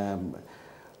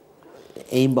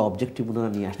এইম বা অবজেক্টিভ ওনারা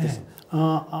নিয়ে আসতেছেন?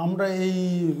 আমরা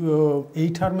এই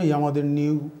টার্মেই আমাদের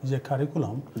নিউ যে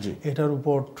কারিকুলাম, এটার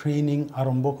উপর ট্রেনিং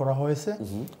আরম্ভ করা হয়েছে।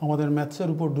 আমাদের ম্যাথসের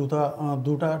উপর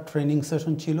দুটা ট্রেনিং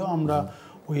সেশন ছিল, আমরা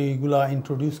ওইগুলা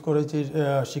ইন্ট্রোডিউস করেছি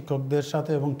শিক্ষকদের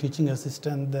সাথে এবং টিচিং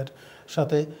অ্যাসিস্ট্যান্টদের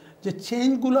সাথে। যে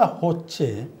চেঞ্জগুলো হচ্ছে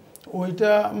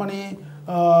ওইটা মানে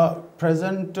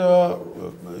প্রেজেন্ট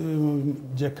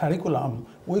যে কারিকুলাম,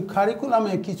 ওই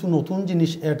কারিকুলামে কিছু নতুন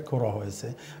জিনিস অ্যাড করা হয়েছে।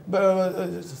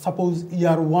 সাপোজ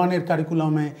ইয়ার 1-এর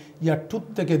কারিকুলামে ইয়ার 2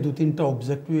 থেকে 2-3টা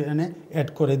অবজেক্টিভ এনে অ্যাড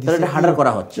করে দিয়েছে, হার্ডার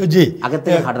করা হচ্ছে। জি, আগে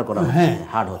থেকে হার্ডার করা হচ্ছে। হ্যাঁ,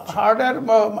 হার্ডার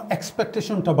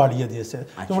এক্সপেকটেশনটা বাড়িয়ে দিয়েছে।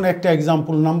 যেমন একটা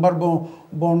এক্সাম্পল, নাম্বার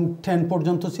 10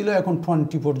 পর্যন্ত ছিল, এখন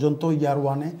 20 পর্যন্ত ইয়ার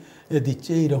 1-এ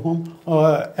দিচ্ছে। এইরকম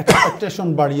এক্সপেকটেশন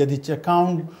বাড়িয়ে দিচ্ছে।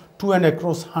 কাউন্ট 2 and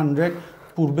across 100,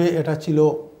 পূর্বে এটা ছিল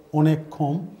অনেক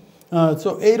কম। সো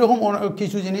এইরকম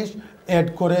কিছু জিনিস অ্যাড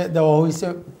করে দেওয়া হয়েছে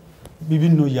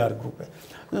বিভিন্ন ইয়ার গ্রুপে।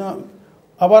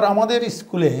 আবার আমাদের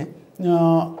স্কুলে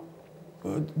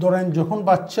ধরেন যখন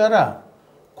বাচ্চারা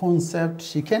কনসেপ্ট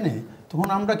শিখে নেয়, তখন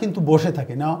আমরা কিন্তু বসে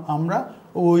থাকি না, আমরা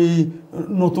ওই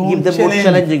নতুন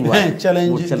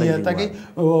চ্যালেঞ্জ দিয়ে থাকি,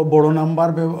 বড় নাম্বার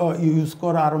ইউজ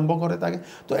করা আরম্ভ করে থাকে।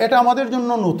 তো এটা আমাদের জন্য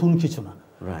নতুন কিছু না।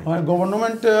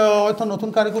 গভর্নমেন্ট হয়তো নতুন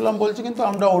কারিকুলাম বলছে, কিন্তু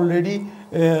আমরা অলরেডি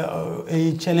এই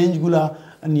চ্যালেঞ্জগুলা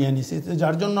নিয়ে নিছি,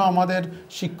 যার জন্য আমাদের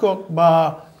শিক্ষক বা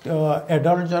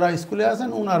অ্যাডাল্ট যারা স্কুলে আছেন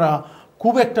ওনারা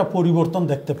খুব একটা পরিবর্তন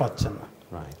দেখতে পাচ্ছেন না।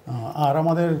 আর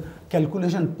আমাদের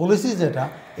ক্যালকুলেশন পলিসি যেটা,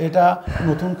 এটা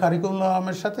নতুন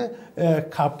কারিকুলামের সাথে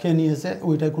খাপ খেয়ে নিয়েছে,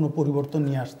 ওইটায় কোনো পরিবর্তন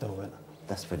নিয়ে আসতে হবে না।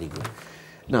 That's very good.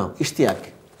 Now, Ishtiaq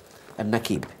and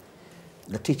Nakib,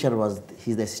 the teacher was,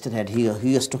 he's the assistant head,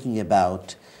 he was talking about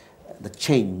the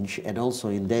change, and also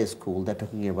in their school they're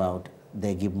talking about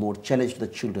they give more challenge to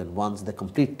the children. Once they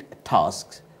complete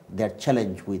tasks, they're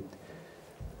challenged with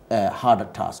a harder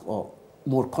task or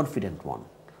more confident one,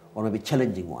 or maybe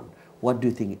challenging one. What do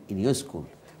you think in your school?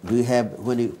 Do you have,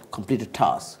 when you complete a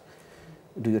task,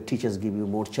 do your teachers give you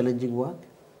more challenging work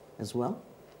as well?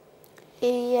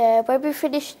 Yeah, when we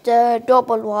finish the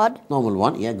normal one, Normal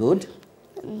one, yeah, good.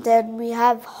 then we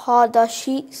have harder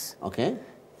sheets, Okay,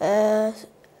 and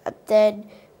then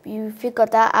we figure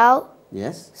that out,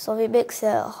 yes, so it makes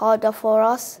it harder for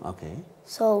us, okay,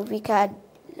 so we can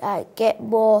get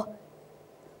more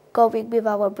going with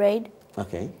our brain.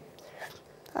 okay.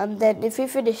 And then if we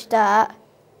finish that,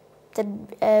 then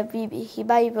he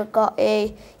might even got a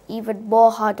even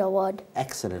more harder one.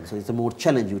 Excellent. So it's a more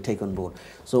challenge you take on board.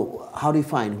 So how do you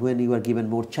find when you are given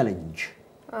more challenge?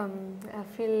 I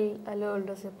feel a little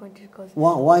disappointed because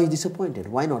Why is disappointed?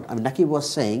 Why not? I mean, Nakib was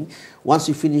saying, once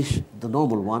you finish the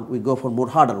normal one, we go for more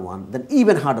harder one, then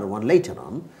even harder one later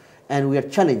on, and we are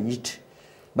challenged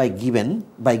by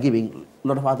giving a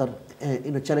lot of other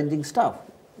challenging stuff,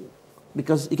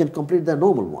 because you can complete the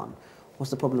normal one.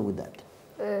 What's the problem with that?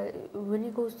 when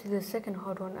it goes to the second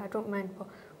hard one, I don't mind, but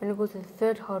when it goes to the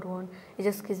third hard one, it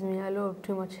just gives me a little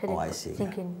too much headache. I see.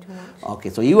 Thinking too much. Okay,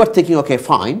 so you are thinking, okay,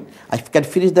 fine, I can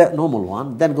finish the normal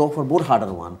one, then go for more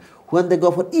harder one. When they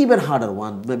go for even harder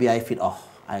one, maybe I feel, oh,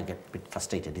 I get a bit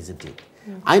frustrated, isn't it?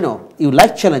 I know you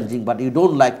like challenging, but you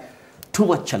don't like too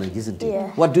much challenge, isn't it? Yeah.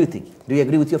 What do you think? Do you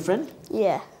agree with your friend?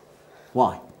 Yeah.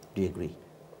 Why do you agree?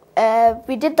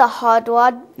 We did the hard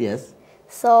one, Yes,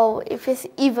 so if it's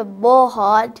even more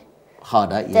hard,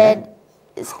 harder, yeah. then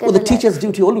it's Well, gonna. the teacher's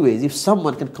duty always, if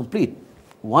someone can complete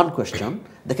one question,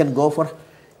 they can go for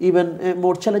even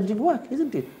more challenging work,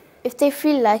 isn't it? If they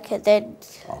feel like it, then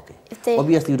Okay. if they.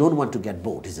 Obviously, you don't want to get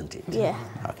bored, isn't it? Yeah.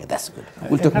 Okay, that's good.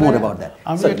 We'll talk more about that.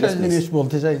 আমি Sorry, একটা yes, please. জিনিস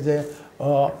বলতে চাই যে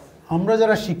আমরা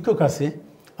যারা শিক্ষক আছি,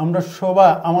 আমরা সবাই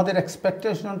আমাদের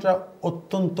এক্সপেকটেশনটা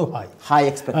অত্যন্ত high. High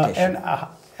expectation. And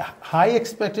high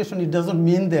expectation, it doesn't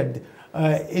mean that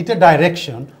এটা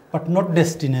direction but not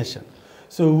destination.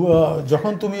 So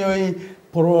যখন তুমি ওই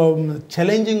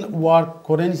চ্যালেঞ্জিং ওয়ার্ক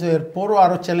করে নিছো, এরপরও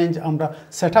আরও চ্যালেঞ্জ আমরা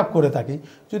সেট আপ করে থাকি।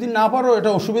 যদি না পারো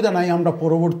এটা অসুবিধা নাই, আমরা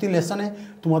পরবর্তী লেসনে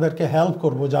তোমাদেরকে হেল্প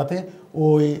করব যাতে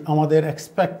ওই আমাদের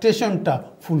এক্সপেকটেশনটা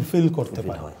ফুলফিল করতে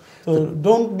পারে। So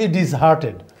don't be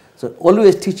disheartened. So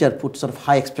always teacher puts sort of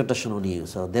high expectation on you.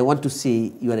 So they want to see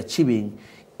you are achieving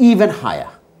even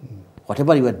higher,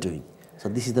 whatever you are doing. So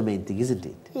this is the main thing, isn't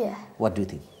it? Yeah. What do you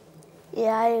think?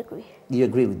 Yeah, I agree. You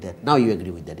agree with that? Now you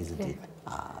agree with that, isn't it?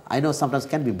 I know sometimes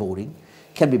can be boring,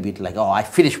 can be a bit like, oh, I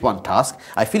finished one task,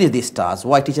 I finished this task,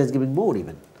 why teacher is giving more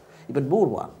even more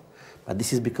one? But this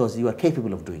is because you are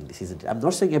capable of doing this, isn't it? I'm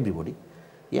not saying everybody,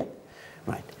 yeah?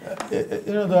 Right.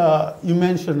 You know, you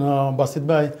mentioned, Basith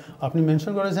bhai, আপনি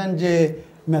mention করেছেন যে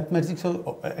mathematics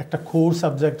একটা core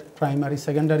subject primary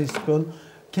secondary school,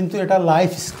 কিন্তু এটা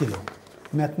life skill.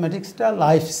 ম্যাথমেটিক্সটা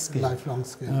life skill, life long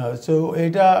skill. So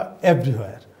এটা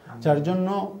everywhere. যার জন্য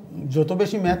যত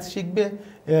বেশি ম্যাথ শিখবে,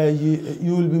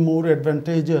 you will be more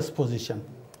advantageous position.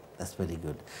 That's very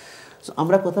good. So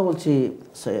আমরা কথা বলছি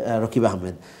রকিব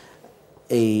আহমেদ,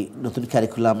 এই নতুন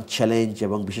ক্যারিকুলাম চ্যালেঞ্জ,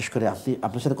 এবং বিশেষ করে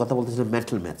আপনার সাথে কথা বলতেছিলাম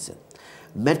মেন্টাল ম্যাথসে।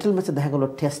 মেন্টাল ম্যাথসে দেখা গেলো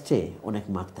টেস্টে অনেক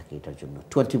মার্ক থাকে, এটার জন্য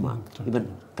 20 মার্ক, ইভেন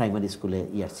প্রাইমারি স্কুলে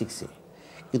ইয়ার 6-এ।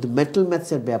 কিন্তু মেন্টাল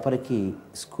ম্যাথসের ব্যাপারে কি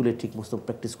স্কুলে ঠিক মতো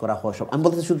প্র্যাকটিস করা হয়? সব আমি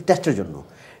বলতে শুধু টেস্টের জন্য,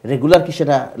 রেগুলার কি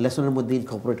সেটা লেসনের মধ্যে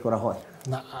ইনকর্পোরেট করা হয়?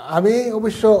 না, আমি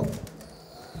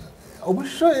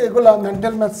অবশ্যই এগুলা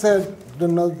মেন্টাল ম্যাথসের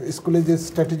জন্য স্কুলে যে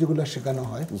স্ট্র্যাটেজিগুলো শেখানো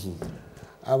হয়,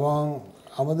 এবং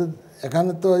আমাদের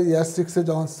এখানে তো ইয়ার 6-এ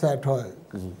যখন সেট হয়,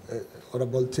 ওরা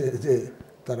বলছে যে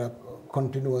তারা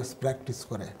কন্টিনিউয়াস প্র্যাকটিস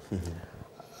করে।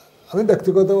 আমি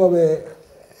ব্যক্তিগতভাবে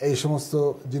এই সমস্ত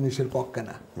জিনিসের পক্ষে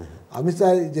না। আমি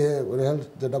চাই যে রেহাল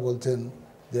যেটা বলছেন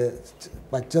যে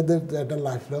বাচ্চাদের একটা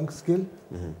লাইফ লং স্কিল,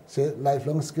 সে লাইফ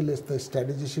লং স্কিল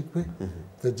স্ট্র্যাটেজি শিখবে,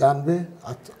 সে জানবে,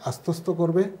 আত্মস্থ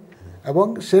করবে, এবং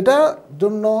সেটার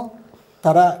জন্য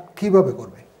তারা কিভাবে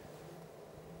করবে।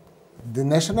 দি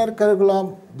ন্যাশনাল কারিকুলাম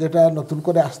যেটা নতুন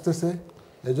করে আসতেছে,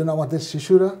 এই জন্য আমাদের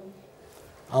শিশুরা,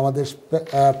 আমাদের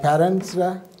প্যারেন্টসরা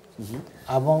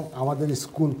এবং আমাদের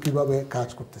স্কুল কিভাবে কাজ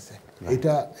করতেছে,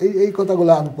 এটা এই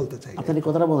কথাগুলো আমি বলতে চাই। আপনি এই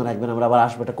কথাটা মনে রাখবেন, আমরা আবার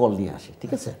আসবো, একটা কল নিয়ে আসি,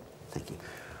 ঠিক আছে? Thank you.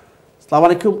 আসসালামু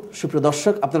আলাইকুম সুপ্রিয়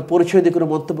দর্শক, আপনার পরিচয় দিয়ে কোনো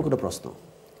মন্তব্য, কোনো প্রশ্ন?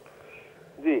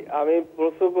 জি, আমি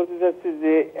প্রশ্ন করতে চাচ্ছি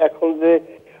যে এখন যে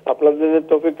আপনাদের যে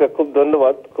টপিকটা, খুব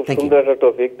ধন্যবাদ, খুব সুন্দর একটা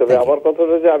টপিক। তবে আমার কথা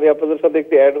হলো যে আমি আপনাদের সাথে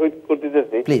একটু অ্যাড করতে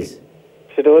চাচ্ছি প্লিজ।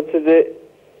 সেটা হচ্ছে যে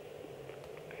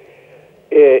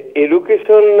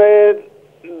এডুকেশনের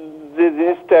যে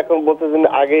জিনিসটা এখন বলতেছেন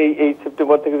আগে এই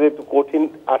সেপ্টেম্বর থেকে যে একটু কঠিন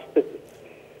আসতেছে,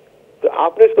 তো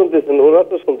আপনি শুনতেছেন, ওরা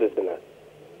তো শুনতেছে না।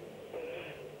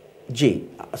 জি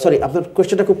সরি, আপনার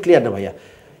কোয়েশ্চেনটা খুব ক্লিয়ার না ভাইয়া।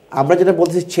 আমরা যেটা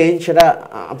বলতেছি চেঞ্জ, সেটা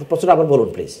আপনার প্রশ্নটা আবার বলুন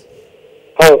প্লিজ।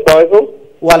 হ্যালো, আসসালামু আলাইকুম।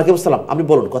 ওয়ালাইকুম আসসালাম, আপনি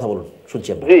বলুন, কথা বলুন, শুনছি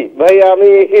আমরা। জি ভাই, আমি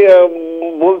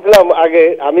বলছিলাম আগে,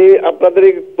 আমি আপনাদের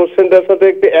এই কোশ্চেনটার সাথে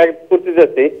একটু অ্যাড করতে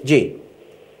চাচ্ছি। জি,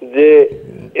 যে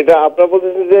এটা আপনারা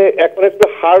বলতেছেন যে এখন একটু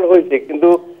হার্ড হয়েছে, কিন্তু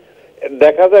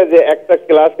দেখা যায় যে একটা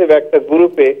ক্লাসে বা একটা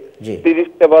গ্রুপে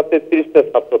 30টা বা 33টা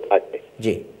ছাত্র থাকে।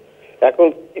 জি, এখন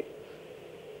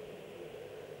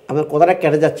আপনার কথাটা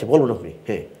কেটে যাচ্ছে, বলুন আপনি।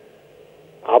 হ্যাঁ,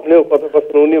 আপনিও কথা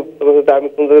বলছেন, উনিও কথা বলছেন, আমি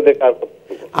কোন জায়গায় কার কথা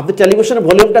বলবো? আপনি টেলিভিশনের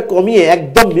ভলিউমটা কমিয়ে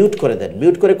একদম মিউট করে দেন,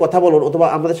 মিউট করে কথা বলুন, অথবা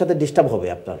আমাদের সাথে ডিস্টার্ব হবে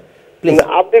আপনার, প্লিজ।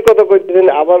 আপনি কথা কইতেছেন,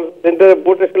 আবার সেন্টারে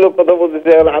বোর্ডে ছিল কথা বলতেছে,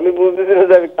 আর আমি বলতেছি না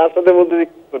যে আমি কার সাথে বলতেছি,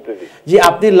 কি করতেছি। জি,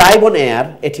 আপনি live on air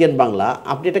ATN Bangla,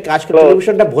 আপনি একটা কাজ করে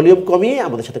টেলিভিশনটা ভলিউম কমিয়ে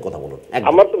আমাদের সাথে কথা বলুন।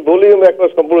 আমার তো ভলিউম একবার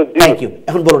সম্পূর্ণ জিরো। থ্যাংক ইউ,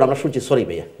 এখন বলুন, আমরা শুনছি। সরি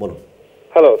ভাইয়া, বলুন।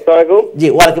 হ্যালো, আসসালামু আলাইকুম। জি,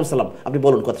 ওয়ালাইকুম সালাম, আপনি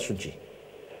বলুন, কথা শুনছি।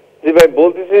 জি ভাই,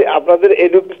 বলতেছি আপনাদের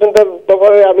এডুকেশনটার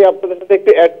ব্যাপারে আমি আপনাদের সাথে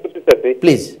একটু অ্যাড করতে চাচ্ছি।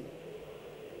 প্লিজ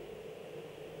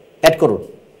অ্যাড করুন।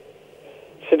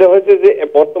 সেটা হচ্ছে যে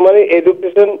বর্তমানে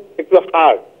এডুকেশন একটু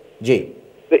হার্ড। জি,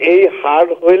 তো এই হার্ড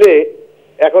হইলে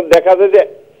এখন দেখা যায় যে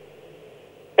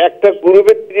একটা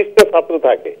গ্রুপে 30টা ছাত্র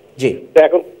থাকে। জি, তো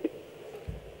এখন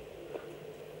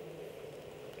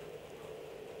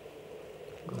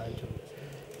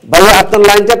ভাইয়া আপনার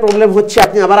লাইনটা প্রবলেম হচ্ছে,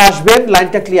 আপনি আবার আসবেন,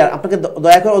 লাইনটা ক্লিয়ার। আপনাকে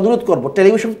দয়া করে অনুরোধ করবো,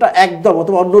 টেলিভিশনটা একদম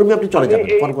অথবা অন্য রুমে আপনি চলে যাবেন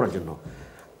ফোন করার জন্য।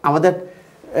 আমাদের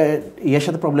ইয়ের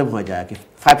সাথে প্রবলেম হয়ে যায় আর কি,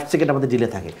 5 সেকেন্ড আমাদের ডিলে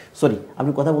থাকে। সরি,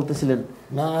 আপনি কথা বলতেছিলেন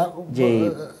না, যে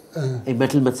এই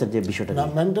মেন্টাল ম্যাথসের যে বিষয়টা। না,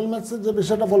 মেন্টাল ম্যাথসের যে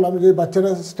বিষয়টা বললাম, যে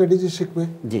বাচ্চারা স্ট্র্যাটেজি শিখবে,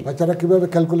 বাচ্চারা কিভাবে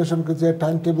ক্যালকুলেশন করছে,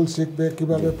 টাইম টেবিল শিখবে,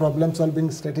 কিভাবে প্রবলেম সলভিং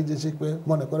স্ট্র্যাটেজি শিখবে।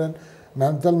 মনে করেন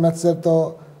মেন্টাল ম্যাথসের তো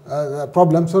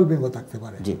প্রবলেম সলভিংও থাকতে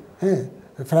পারে, হ্যাঁ,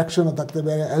 ফ্র্যাকশনও থাকতে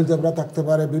পারে, অ্যালজেব্রা থাকতে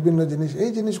পারে, বিভিন্ন জিনিস।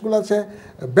 এই জিনিসগুলো আছে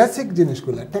বেসিক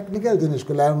জিনিসগুলো, টেকনিক্যাল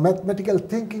জিনিসগুলো, আর ম্যাথমেটিক্যাল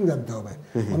থিঙ্কিং জানতে হবে।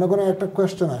 মনে করেন একটা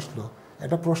কোয়েশ্চেন আসলো,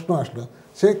 একটা প্রশ্ন আসলো,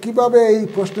 সে কিভাবে এই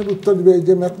প্রশ্নের উত্তর দেবে,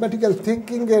 যে ম্যাথমেটিক্যাল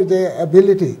থিঙ্কিংয়ের যে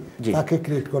অ্যাবিলিটি তাকে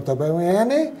ক্রিয়েট করতে হবে। এবং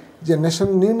এখানে যে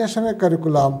নিউ ন্যাশনাল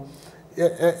কারিকুলাম,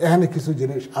 এখানে কিছু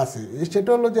জিনিস আছে। সেটা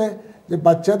হলো যে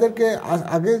বাচ্চাদেরকে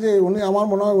আগে যে উনি, আমার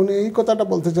মনে হয় উনি এই কথাটা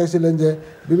বলতে চাইছিলেন যে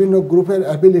বিভিন্ন গ্রুপের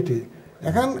অ্যাবিলিটি।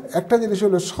 এখন একটা জিনিস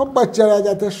হলো সব বাচ্চারা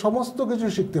যাতে সমস্ত কিছু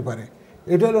শিখতে পারে,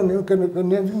 এটা হলো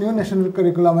নিউ ন্যাশনাল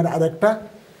কারিকুলামের আরেকটা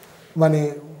মানে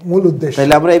মূল উদ্দেশ্য।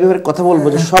 তাহলে আমরা এই ব্যাপারে কথা বলবো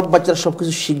যে সব বাচ্চারা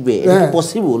সবকিছু শিখবে, এটা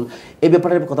পসিবল, এই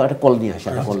ব্যাপারে কথা, একটা কল নিয়ে আসি,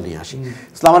 একটা কল নিয়ে আসি।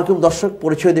 আসসালামু আলাইকুম দর্শক,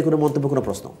 পরিচয় দিয়ে কোনো মন্তব্য, কোনো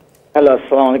প্রশ্ন? হ্যালো,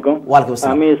 আসসালামু আলাইকুম। ওয়ালাইকুম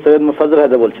আসসালাম, আমি সৈয়দ মুফাজ্জল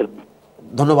হায়দার বলছিলাম।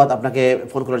 ধন্যবাদ আপনাকে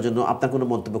ফোন করার জন্য। আপনার কোনো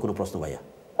মন্তব্য, কোনো প্রশ্ন ভাইয়া?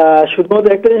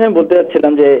 শুধুমাত্র একটা জিনিস আমি বলতে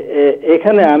চাচ্ছিলাম যে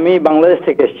এখানে আমি বাংলাদেশ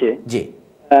থেকে এসেছি। জি,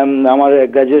 আমার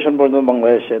গ্রাজুয়েশন পর্যন্ত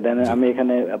বাংলাদেশে, দেন আমি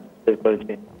এখানে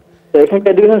করেছি। তো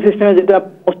এখানকার এডুকেশন সিস্টেমে যেটা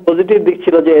মোস্ট পজিটিভ দিক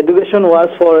ছিল যে education was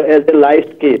for as a life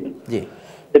skill. জি,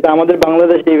 যেটা আমাদের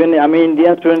বাংলাদেশে, ইভেন আমি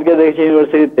ইন্ডিয়ান স্টুডেন্টকে দেখেছি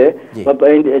ইউনিভার্সিটিতে,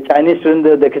 চাইনিজ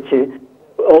স্টুডেন্টদের দেখেছি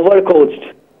ওভার কোচড।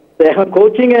 তো এখন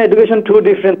coaching and education two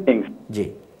different things. জি,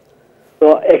 তো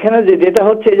এখানে যেটা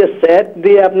হচ্ছে যে সেট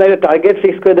দিয়ে আপনাকে টার্গেট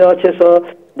ফিক্স করে দেওয়া হচ্ছে, so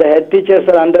the head teachers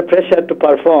are under pressure to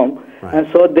perform, and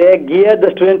so they gear the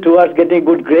student towards getting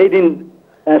good grade in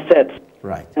sets.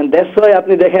 Right. And that's why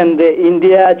apni dekhen the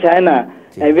India, China,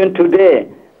 even today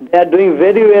they are doing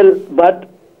very well, but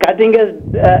cutting edge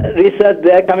research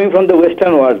they are coming from the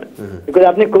Western world, because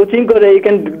apni coaching kore you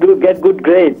can get good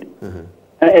grade.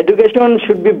 Education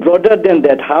should be broader than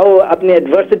that. How apni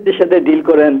adversity সাথে deal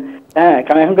করেন, হ্যাঁ,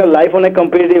 কারণ এখনকার life অনেক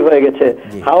competitive হয়ে গেছে।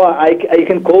 How I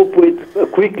can কোপ with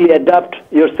quickly adapt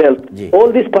yourself, all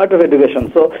this part of education.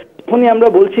 So যখনই আমরা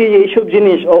বলছি এইসব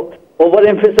জিনিস ওভার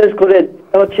এমফেসাইজ করে,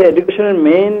 হচ্ছে এডুকেশনের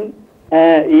মেইন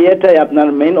ইয়েটাই, আপনার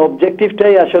মেইন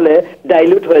অবজেক্টিভটাই আসলে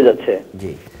ডাইলুট হয়ে যাচ্ছে।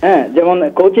 হ্যাঁ, যেমন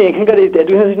কোচিং, এখানকার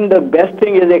education system the best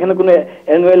thing is এখানে কোনো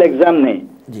অ্যানুয়াল এক্সাম নেই,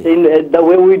 in the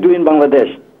way we do in Bangladesh.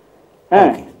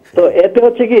 হ্যাঁ, তো এতে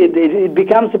হচ্ছে কি it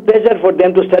becomes a pleasure for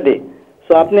them to study.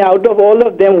 So out of all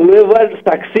of them, whoever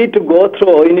succeed to go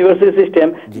through university system,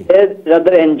 they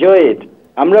rather enjoy it.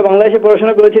 আমরা বাংলাদেশে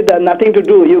পড়াশোনা করেছি, nothing to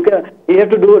do, you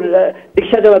have to do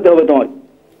রিক্সা চালাতে হবে তোমার,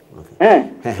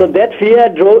 So that fear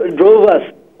drove us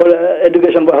for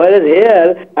education. Whereas here,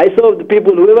 I saw the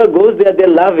people, whoever goes there, they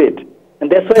love it. And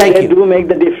that's why Thank they you. do make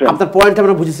the difference. আপনার point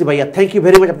আমরা বুঝেছি ভাইয়া, thank you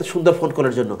very much আপনার সুন্দর phone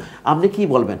করার জন্য। আপনি কি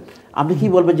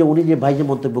বলবেন, যে উনি যে ভাই যে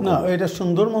মন্তব্য না, এটা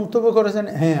সুন্দর মন্তব্য করেছেন।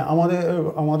 হ্যাঁ,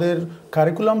 আমাদের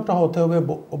কারিকুলামটা হতে হবে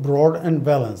ব্রড অ্যান্ড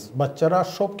ব্যালেন্স। বাচ্চারা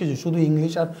সব কিছু, শুধু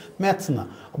ইংলিশ আর ম্যাথস না,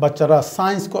 বাচ্চারা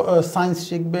সায়েন্স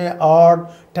শিখবে, আর্ট,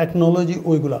 টেকনোলজি,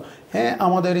 ওইগুলা। হ্যাঁ,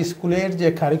 আমাদের স্কুলের যে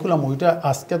কারিকুলাম, ওইটা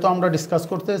আজকে তো আমরা ডিসকাস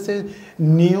করতেছি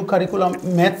new curriculum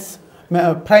maths,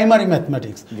 primary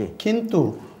mathematics. কিন্তু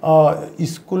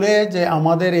স্কুলে যে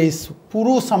আমাদের এই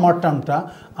পুরো সামার টার্মটা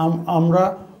আমরা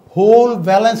হোল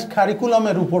ব্যালেন্স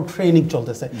কারিকুলামের উপর ট্রেনিং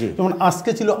চলতেছে। যেমন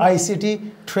আজকে ছিল আইসিটি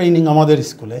ট্রেনিং আমাদের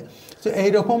স্কুলে। তো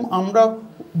এইরকম আমরা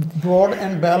ব্রড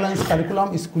অ্যান্ড ব্যালেন্স কারিকুলাম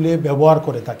স্কুলে ব্যবহার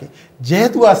করে থাকি।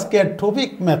 যেহেতু আজকের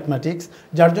টপিক ম্যাথমেটিক্স,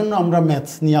 যার জন্য আমরা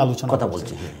ম্যাথস নিয়ে আলোচনা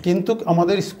করছি। কিন্তু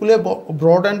আমাদের স্কুলে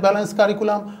ব্রড অ্যান্ড ব্যালেন্স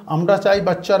কারিকুলাম, আমরা চাই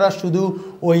বাচ্চারা শুধু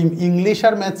ওই ইংলিশ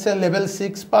আর ম্যাথসের লেভেল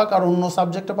 6 পাক আর অন্য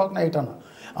সাবজেক্টে পাক না, এটা না।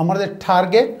 আমাদের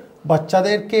টার্গেট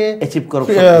বাচ্চাদেরকে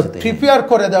প্রিপেয়ার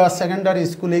করে দেওয়া সেকেন্ডারি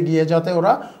স্কুলে গিয়ে, যাতে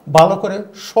ওরা ভালো করে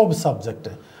সব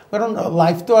সাবজেক্টে, কারণ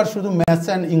লাইফ তো আর শুধু ম্যাথস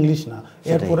অ্যান্ড ইংলিশ না,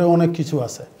 এরপরে অনেক কিছু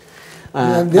আছে।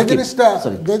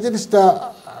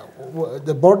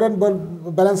 the board and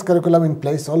balance curriculum in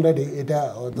place already, এটা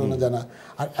তোমরা জানা।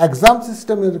 আর এক্সাম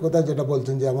সিস্টেমের কথা যেটা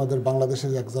বলছেন, যে আমাদের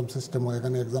বাংলাদেশের এক্সাম সিস্টেম,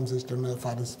 এখানে এক্সাম সিস্টেম নয়,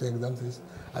 ফারেস্টে এক্সাম সিস্টেম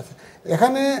আছে।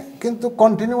 এখানে কিন্তু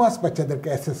কন্টিনিউয়াস বাচ্চাদেরকে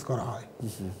অ্যাসেস করা হয়,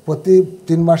 প্রতি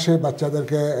 3 মাসে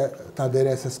বাচ্চাদেরকে তাদের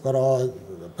অ্যাসেস করা হয়,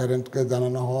 প্যারেন্টকে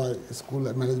জানানো হয়, স্কুল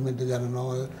ম্যানেজমেন্টে জানানো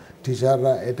হয়,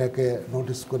 টিচাররা এটাকে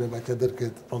নোটিস করে বাচ্চাদেরকে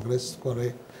প্রোগ্রেস করে।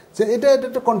 যে এটা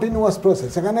একটা কন্টিনিউয়াস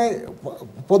প্রসেস। এখানে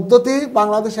পদ্ধতি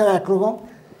বাংলাদেশের একরকম,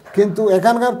 কিন্তু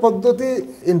এখানকার পদ্ধতি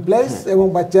ইন প্লেস, এবং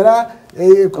বাচ্চারা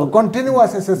এই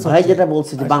কন্টিনিউয়াস অ্যাসেস। ভাই যেটা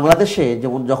বলছে যে বাংলাদেশে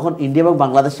যেমন যখন ইন্ডিয়া এবং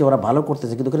বাংলাদেশে ওরা ভালো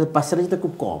করতেছে, কিন্তু ওখানে পার্সেন্টেজটা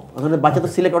খুব কম। ওখানে বাচ্চা তো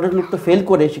সিলেক্ট অনেক লোক তো ফেল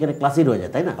করে সেখানে ক্লাসই রয়ে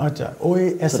যায়, তাই না? আচ্ছা, ওই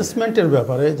অ্যাসেসমেন্টের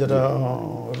ব্যাপারে যেটা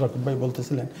রাকিব ভাই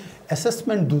বলতেছিলেন,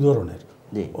 অ্যাসেসমেন্ট 2 ধরনের,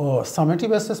 সামেটিভ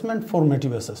অ্যাসেসমেন্ট,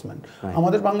 ফরমেটিভ অ্যাসেসমেন্ট।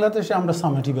 আমাদের বাংলাদেশে আমরা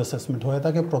সামেটিভ অ্যাসেসমেন্ট হয়ে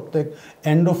থাকে, প্রত্যেক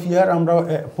এন্ড অফ ইয়ার আমরা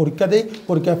পরীক্ষা দিই,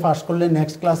 পরীক্ষায় পাস করলে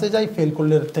নেক্সট ক্লাসে যাই, ফেল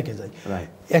করলে থেকে যাই।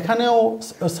 এখানেও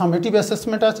সামেটিভ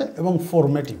অ্যাসেসমেন্ট আছে এবং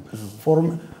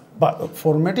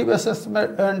ফরমেটিভ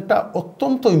অ্যাসেসমেন্টটা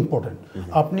অত্যন্ত ইম্পর্টেন্ট।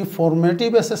 আপনি ফরমেটিভ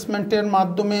অ্যাসেসমেন্টের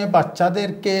মাধ্যমে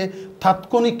বাচ্চাদেরকে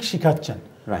তাৎক্ষণিক শেখাচ্ছেন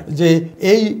যে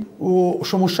এই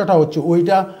সমস্যাটা হচ্ছে,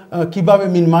 ওইটা কিভাবে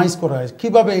মিনিমাইজ করা যায়,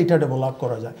 কিভাবে এইটা ডেভেলপ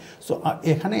করা যায়। সো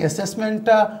এখানে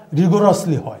অ্যাসেসমেন্টটা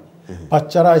রিগোরাসলি হয়।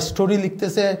 বাচ্চারা স্টোরি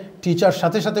লিখতেছে, টিচার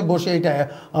সাথে সাথে বসে এটা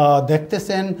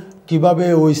দেখতেছেন, কিভাবে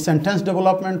ওই সেন্টেন্স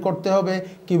ডেভেলপমেন্ট করতে হবে,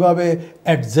 কিভাবে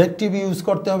অ্যাডজেক্টিভ ইউজ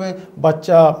করতে হবে।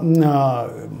 বাচ্চা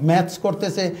ম্যাথস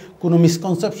করতেছে, কোনো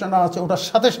মিসকনসেপশন আছে, ওটার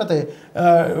সাথে সাথে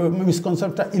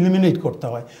মিসকনসেপ্টটা ইলিমিনেট করতে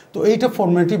হয়। তো এইটা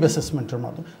ফরমেটিভ অ্যাসেসমেন্টের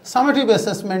মাধ্যমে। সামেটিভ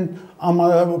অ্যাসেসমেন্ট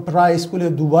আমার প্রায় স্কুলে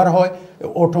 2 বার হয়,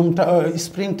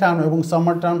 স্প্রিং টার্ম এবং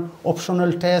summer term,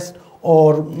 optional test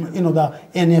or the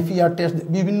NFER test,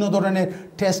 বিভিন্ন ধরনের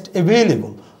টেস্ট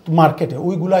অ্যাভেলেবল মার্কেটে,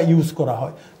 ওইগুলা ইউজ করা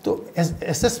হয়। তো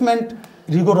অ্যাসেসমেন্ট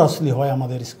রিগোরাসলি হয়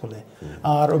আমাদের স্কুলে।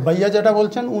 আর ভাইয়া যেটা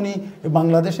বলছেন, উনি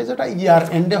বাংলাদেশে যেটা ইয়ার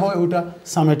এন্ডে হয়, ওইটা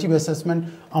সামেটিভ অ্যাসেসমেন্ট।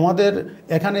 আমাদের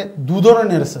এখানে 2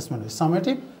 ধরনের অ্যাসেসমেন্ট,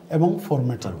 সামেটিভ এবং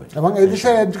ফরমেটিভ। এবং এই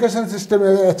দেশের এডুকেশন সিস্টেমে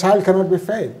চাইল্ড ক্যানট বি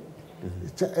ফেল,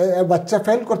 বাচ্চা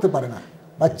ফেল করতে পারে না,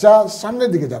 বাচ্চা সামনের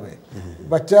দিকে যাবে।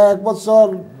 বাচ্চা 1 বছর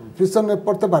পিছনে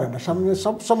পড়তে পারে না, সামনে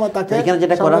সব সময় তাকে। এখানে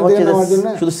যেটা করা হচ্ছে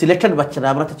শুধু সিলেক্টেড বাচ্চারা,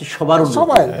 আমরা চাচ্ছি সবার উন্নতি।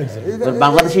 সবাই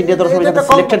বাংলাদেশ ইন্ডিয়া তরফ থেকে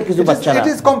সিলেক্টেড কিছু বাচ্চারা। It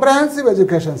is comprehensive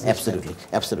education system.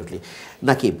 Absolutely.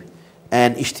 Nakib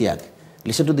and Ishtiaq,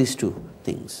 listen to these 2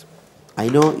 things. I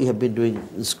know you have been doing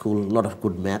in school a lot of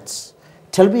good maths.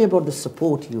 Tell me about the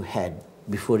support you had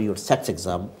before your SATs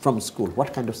exam from school. What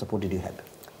kind of support did you have?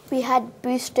 We had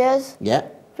boosters. Yeah.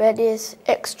 That is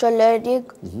extra learning.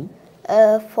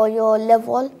 For your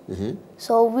level.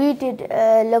 So we did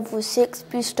level 6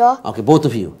 booster. Okay, both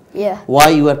of you? Yeah. Why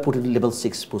you are putting level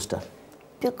 6 booster?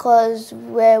 Because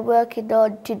we're working on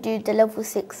to do the level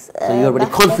 6. So you are very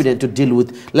confident to deal with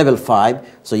level 5.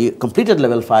 So you completed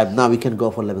level 5, now we can go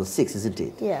for level 6, isn't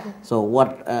it? Yeah. So what,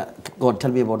 go on,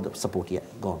 tell me about the support, yeah,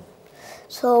 go on.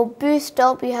 So booster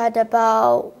we had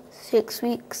about 6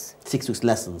 weeks. 6 weeks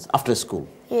lessons after school?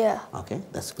 Yeah. Okay,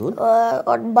 that's good.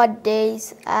 On Mondays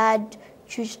and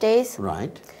Tuesdays.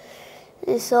 Right.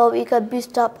 So we can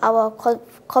boost up our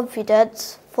confidence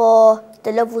for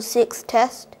the level 6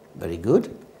 test. Very good.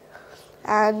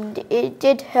 And it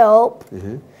did help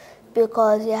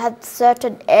because you had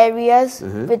certain areas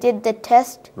within the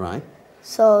test. Right.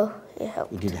 So it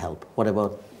helped. It did help.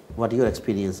 What your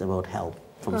experience about help?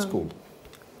 from school?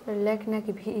 Like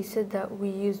Nakib, he said that we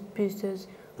use boosters,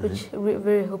 which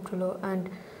very helped a lot. And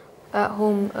at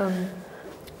home,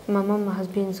 my mum has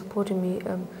been supporting me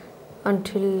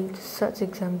until such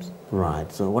exams. Right.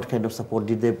 So what kind of support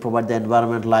did they provide the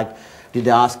environment? Like, did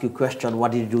they ask you question, what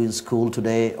did you do in school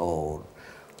today? Or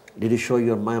did you show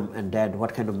your mom and dad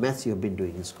what kind of maths you have been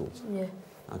doing in schools? Yeah.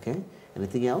 Okay.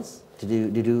 Anything else?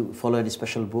 Did you follow any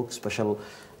special books, special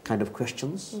kind of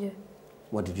questions? Yeah.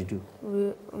 What did you do?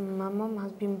 My mom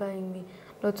has been buying me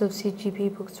lots of CGP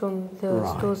books from the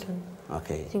stores and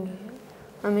Okay.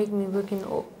 and make me working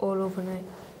all overnight.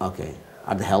 Okay.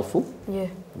 Are they helpful? Yeah.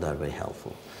 They are very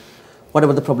helpful. What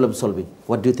about the problem solving?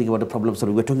 What do you think about the problem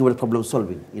solving? We're talking about problem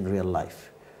solving in real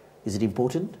life. Is it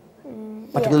important?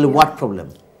 Particularly what problem?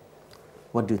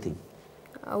 What do you think?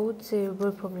 I would say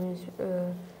word problems.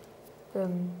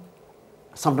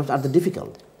 Sometimes are they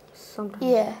difficult? Sometimes.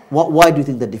 Yeah. Why do you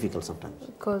think they're difficult sometimes?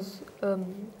 Because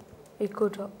it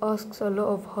could ask a lot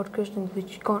of hard questions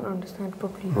which you can't understand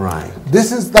properly. Right.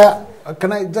 This is the,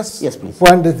 can I just Yes, please.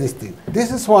 point at this thing?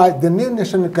 This is why the new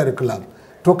national curriculum,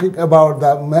 talking about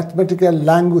the mathematical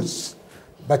language,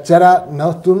 বাচ্চারা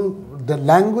নতুন the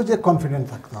language confident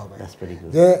থাকতে হবে। That's very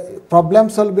good. যে problem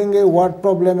solving এ word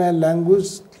problem এ language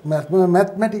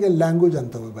mathematical language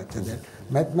আনতে হবে বাচ্চাদের,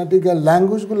 mathematical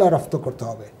language গুলো রপ্ত করতে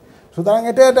হবে। সুতরাং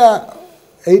এটা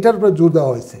এইটার উপর জোর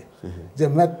দেওয়া হয়েছে যে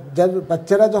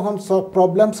বাচ্চারা যখন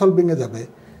প্রবলেম সলভিং এ যাবে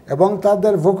এবং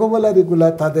তাদের ভোকাবুলারিগুলো,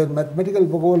 তাদের ম্যাথমেটিক্যাল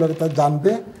ভোকাবুলারি তা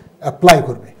জানবে, অ্যাপ্লাই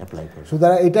করবে।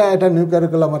 সুতরাং এটা একটা নিউ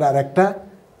কারিকুলামের আর একটা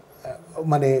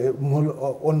মানে মূল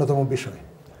অন্যতম বিষয়।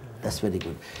 That's very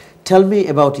good. Tell me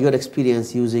about your experience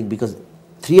using, because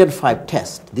 3 and 5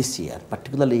 test this year,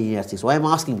 particularly in year 6. Why I'm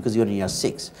asking, because you're in year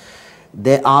 6.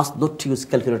 They asked not to use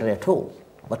calculator at all.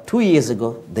 But 2 years ago,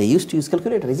 they used to use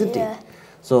calculator, isn't it?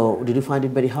 So, did you find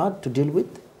it very hard to deal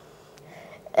with?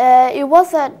 It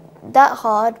wasn't that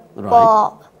hard, Right. but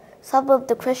some of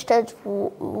the questions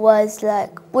was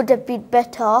like would have been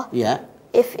better Yeah.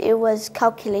 if it was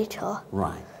calculator.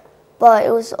 Right. But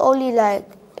it was only like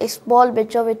a small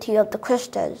majority of the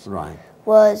questions Right.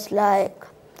 was like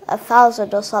 1,000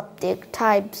 or something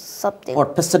times something. Or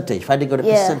percentage, finding out a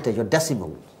Yeah. percentage or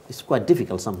decimal. It's quite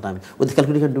difficult sometimes. With the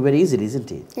calculator, you can do very easily, isn't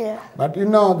it? Yeah. But you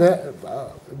know,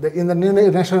 in the new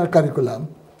national curriculum,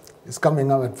 is coming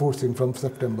up and forcing from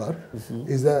September,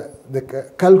 is the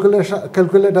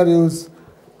calculator use,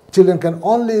 children can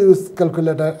only use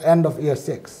calculator end of year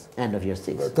 6. End of year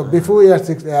 6. So before year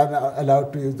 6, they are allowed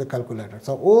to use the calculator.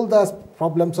 So all the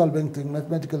problem solving thing,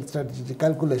 mathematical strategy,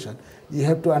 calculation, you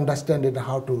have to understand it,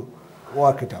 how to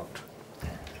work it out.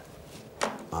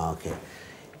 Okay.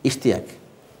 Ishtiaq,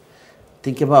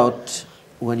 think about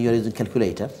when you are using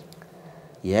calculator,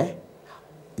 yeah?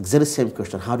 Exactly same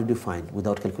question, how did you find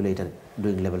without calculator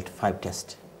doing level 5 test?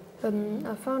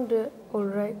 I found it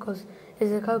alright because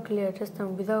it's a calculator test, and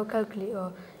without calculator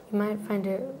you might find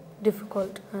it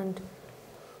difficult and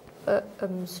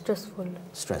stressful.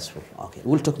 Stressful, okay.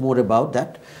 We'll talk more about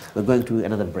that. We're going to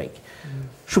another break.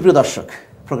 সুপ্রিয় দর্শক,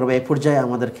 প্রোগ্রামে এই পর্যায়ে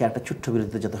আমাদেরকে একটা ছোট্ট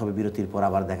বিরতিতে যেতে হবে। বিরতির পর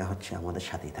আবার দেখা হচ্ছে, আমাদের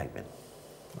সাথেই থাকবেন।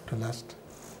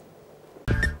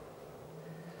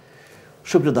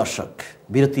 সুপ্রিয় দর্শক,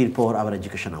 বিরতির পর আবার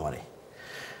এডুকেশন আওয়ারে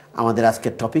আমাদের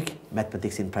আজকের topic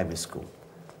mathematics in primary school.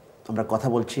 আমরা কথা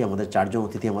বলছি, আমাদের 4 জন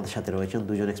অতিথি আমাদের সাথে রয়েছেন,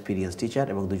 2 জন এক্সপিরিয়েন্স টিচার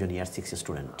এবং 2 জন ইয়ার 6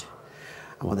 স্টুডেন্ট।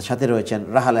 আমাদের সাথে রয়েছেন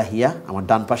রাহালা হিয়া আমার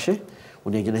ডান পাশে,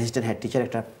 উনি একজন অ্যাসিস্ট্যান্ট হেড টিচার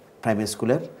একটা প্রাইমারি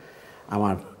স্কুলের।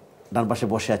 আমার ডান পাশে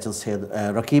বসে আছেন সৈয়দ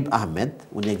রকিব আহমেদ,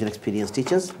 উনি একজন এক্সপিরিয়েন্স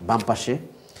টিচার্স। বাম পাশে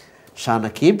Shah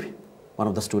Nakib, one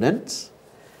of the students,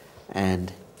 and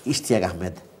Ishtiaq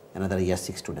Ahmed, another year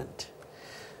 6 student.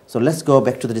 So let's go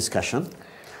back to the discussion.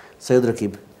 Syed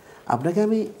Rakib, আপনাকে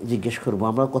আমি জিজ্ঞেস করবো,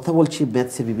 আমরা কথা বলছি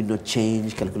ম্যাথসের বিভিন্ন চেঞ্জ,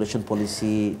 ক্যালকুলেশন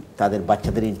পলিসি, তাদের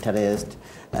বাচ্চাদের interest,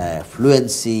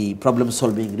 fluency, problem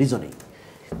solving, reasoning.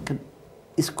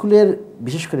 স্কুলের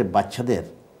বিশেষ করে বাচ্চাদের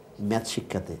ম্যাথ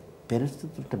শিক্ষাতে প্যারেন্টসদের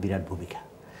তো একটা বিরাট ভূমিকা।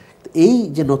 এই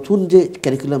যে নতুন যে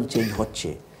ক্যারিকুলাম চেঞ্জ হচ্ছে,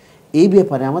 এই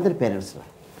ব্যাপারে আমাদের প্যারেন্টসরা,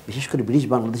 বিশেষ করে ব্রিটিশ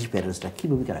বাংলাদেশি প্যারেন্টসরা কী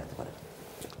ভূমিকা রাখতে পারে?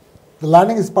 The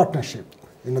learning is partnership,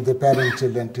 the parent,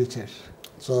 children, teachers.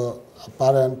 So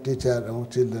parent, teacher এবং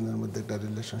চিলড্রেনের মধ্যে একটা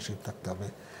রিলেশনশিপ থাকতে হবে।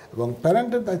 এবং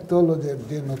প্যারেন্টের দায়িত্ব হলো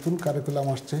যে নতুন কারিকুলাম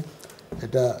আসছে,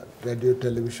 এটা রেডিও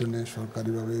টেলিভিশনে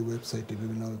সরকারিভাবে ওয়েবসাইটে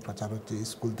বিভিন্নভাবে প্রচার হচ্ছে,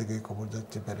 স্কুল থেকে খবর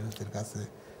যাচ্ছে প্যারেন্টসদের কাছে,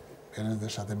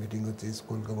 প্যারেন্টসদের সাথে মিটিং হচ্ছে,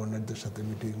 স্কুল গভর্নরদের সাথে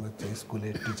মিটিং হচ্ছে,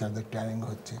 স্কুলের টিচারদের ট্রেনিং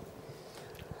হচ্ছে,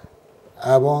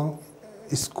 এবং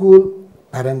স্কুল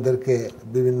প্যারেন্টদেরকে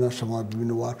বিভিন্ন সময়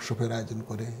বিভিন্ন ওয়ার্কশপের আয়োজন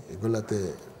করে, এগুলোতে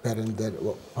প্যারেন্টদের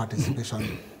পার্টিসিপেশন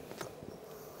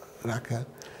রাখা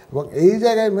এবং এই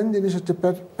জায়গায় মেন জিনিস হচ্ছে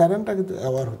প্যারেন্টরা কিন্তু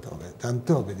অ্যাওয়ার হতে হবে,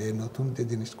 জানতে হবে যে নতুন যে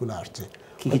জিনিসগুলো আসছে।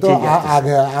 হয়তো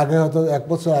আগে হয়তো 1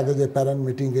 বছর আগে যে প্যারেন্ট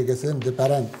মিটিংয়ে গেছেন, যে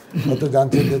প্যারেন্ট হয়তো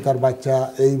জানছেন যে তার বাচ্চা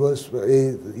এই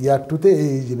ইয়ার 2-তে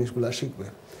এই জিনিসগুলো শিখবে,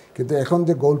 কিন্তু এখন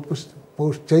যে গোল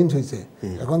পোস্ট চেঞ্জ হয়েছে,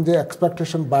 এখন যে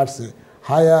এক্সপেকটেশন বাড়ছে,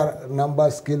 হায়ার নাম্বার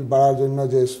স্কিল বাড়ার জন্য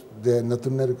যে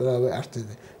নতুনের আসছে,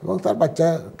 এবং তার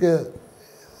বাচ্চাকে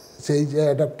সেই যে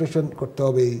অ্যাডাপ্টেশন করতে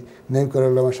হবে এই নিউ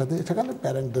কারিকুলামের সাথে, সেখানে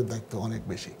প্যারেন্টের দায়িত্ব অনেক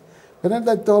বেশি। প্যারেন্টের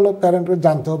দায়িত্ব হলো প্যারেন্টের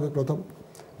জানতে হবে প্রথম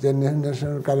যে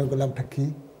ন্যাশনাল কারিকুলামটা কী,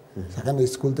 সেখানে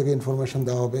স্কুল থেকে ইনফরমেশন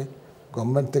দেওয়া হবে,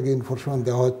 গভর্নমেন্ট থেকে ইনফরমেশন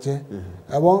দেওয়া হচ্ছে,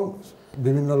 এবং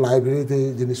বিভিন্ন লাইব্রেরিতে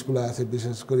জিনিসগুলো আছে,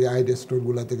 বিশেষ করে আইডি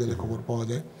স্টোরগুলোতে গেলে খবর পাওয়া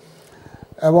যায়।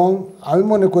 এবং আমি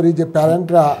মনে করি যে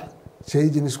প্যারেন্টরা সেই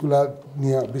জিনিসগুলো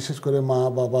নিয়ে, বিশেষ করে মা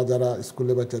বাবা যারা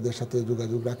স্কুলে বাচ্চাদের সাথে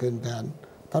যোগাযোগ রাখেন দেন,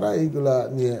 তারা এইগুলা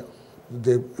নিয়ে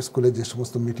যে স্কুলে যে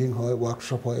সমস্ত মিটিং হয়,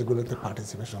 ওয়ার্কশপ হয়, এগুলোতে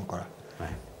পার্টিসিপেশন করা।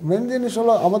 মেন জিনিস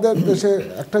হলো আমাদের দেশে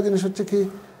একটা জিনিস হচ্ছে কি,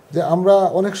 যে আমরা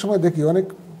অনেক সময় দেখি অনেক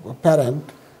প্যারেন্ট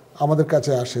আমাদের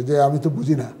কাছে আসে যে আমি তো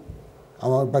বুঝি না,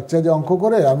 আমার বাচ্চা যে অঙ্ক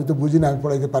করে আমি তো বুঝি না, আমি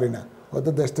পড়াইতে পারি না। হয়তো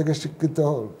দেশ থেকে শিক্ষিত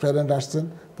প্যারেন্ট আসছেন,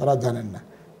 তারা জানেন না,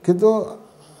 কিন্তু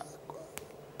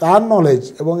তার নলেজ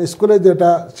এবং স্কুলে যেটা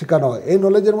শেখানো হয় এই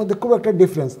নলেজের মধ্যে খুব একটা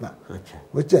ডিফারেন্স না,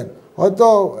 বুঝছেন? হয়তো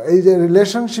এই যে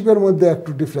রিলেশনশিপের মধ্যে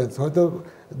একটু ডিফারেন্স, হয়তো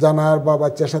জানার বা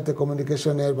বাচ্চার সাথে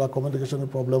কমিউনিকেশনের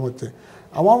প্রবলেম হচ্ছে।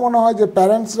 আমার মনে হয় যে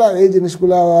প্যারেন্টসরা এই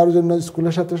জিনিসগুলো হওয়ার জন্য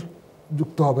স্কুলের সাথে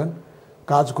যুক্ত হবেন,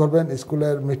 কাজ করবেন,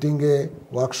 স্কুলের মিটিংয়ে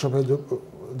ওয়ার্কশপে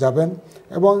যাবেন,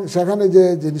 এবং সেখানে যে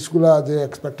জিনিসগুলো যে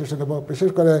এক্সপেকটেশন, এবং বিশেষ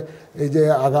করে এই যে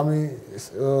আগামী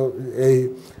এই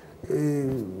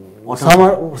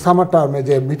সামার টার্মে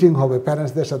যে মিটিং হবে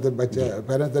প্যারেন্টসদের সাথে,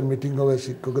 প্যারেন্টসদের মিটিং হবে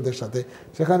শিক্ষকদের সাথে,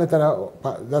 সেখানে তারা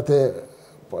যাতে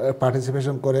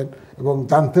পার্টিসিপেশন করেন এবং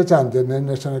জানতে চান যে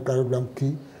ন্যাশনাল কারিকুলাম কী,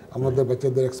 আমাদের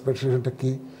বাচ্চাদের এক্সপেকটেশনটা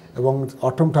কী, এবং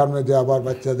অষ্টম টার্মে যে আবার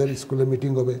বাচ্চাদের স্কুলে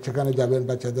মিটিং হবে সেখানে যাবেন,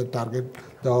 বাচ্চাদের টার্গেট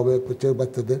দেওয়া হবে প্রত্যেক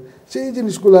বাচ্চাদের, সেই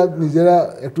জিনিসগুলো নিজেরা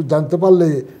একটু জানতে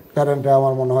পারলেই প্যারেন্টরা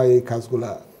আমার মনে হয় এই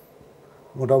কাজগুলা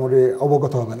মোটামুটি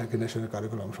অবগত হবে নাকি ন্যাশনাল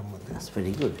কারিকুলাম সম্বন্ধে। That's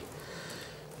very good.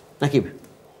 Nakib,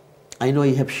 I know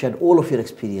you have shared all of your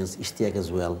experience, Ishtiaq as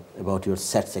well, about your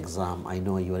SETS exam. I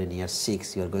know you are in year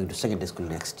 6, you are going to secondary school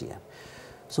next year.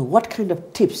 So what kind of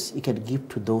tips you can give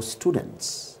to those students?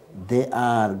 They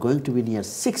are going to be in year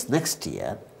 6 next year,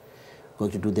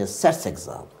 going to do their SETS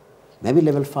exam. Maybe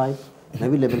level 5,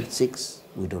 maybe level 6,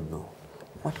 we don't know.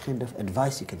 What kind of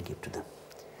advice you can give to them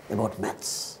about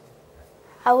maths?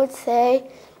 I would say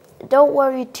don't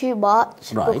worry too much,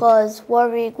 Right. because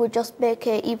worrying will just make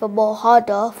it even more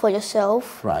harder for yourself.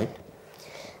 Right.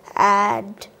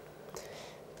 And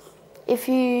if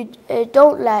you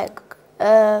don't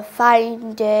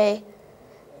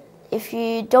if you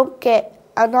don't get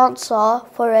an answer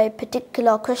for a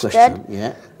particular question,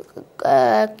 Yeah.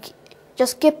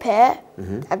 Just skip it,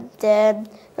 and then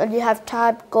when you have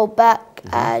time, go back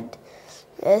and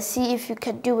see if you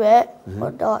can do it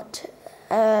or not.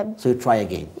 So you try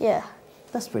again. Yeah.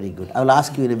 That's very good. I will ask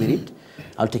you in a minute.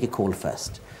 I'll take a call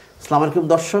first. আসসালামু আলাইকুম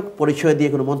দর্শক, পরিচয় দিয়ে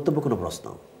কোনো মন্তব্য, কোনো প্রশ্ন?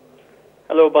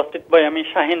 Hello বাসিত ভাই, আমি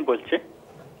শাহিন বলছি।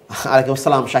 ওয়ালাইকুম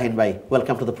আসসালাম শাহিন ভাই,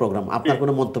 ওয়েলকাম টু দ্য প্রোগ্রাম। আপনার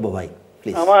কোনো মন্তব্য ভাই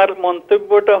প্লিজ? আমার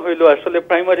মন্তব্যটা হইলো, আসলে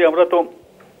প্রাইমারি আমরা তো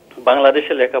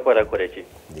বাংলাদেশে লেখাপড়া করেছি,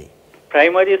 জি।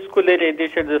 প্রাইমারি স্কুলের এই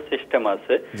দেশের যে সিস্টেম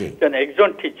আছে, জি। একজন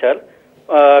টিচার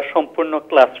সম্পূর্ণ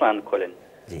ক্লাস রান করেন।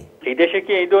 জি। এই দেশে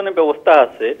কি এই ধরনের ব্যবস্থা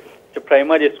আছে যে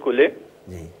প্রাইমারি স্কুলে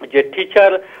জি। যে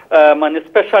টিচার মানে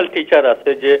স্পেশাল টিচার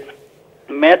আছে যে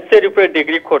ম্যাথসের উপরে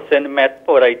ডিগ্রি করছেন, ম্যাথ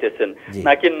পড়াইতেছেন,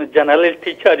 নাকি জেনারেল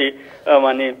টিচারই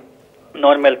মানে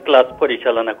নরমাল ক্লাস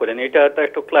পরিচালনা করেন? এটা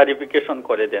একটু ক্লারিফিকেশন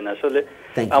করে দেন। আসলে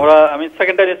আমি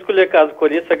সেকেন্ডারি স্কুলে কাজ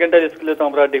করি, সেকেন্ডারি স্কুলে তো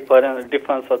আমরা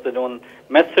ডিফারেন্স আছে, যেমন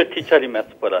ম্যাথসের টিচারই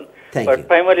ম্যাথস পড়ান, বাট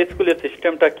প্রাইমারি স্কুলের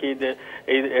সিস্টেমটা কি,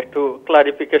 এই একটু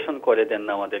ক্লারিফিকেশন করে দেন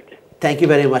না আমাদেরকে। Thank you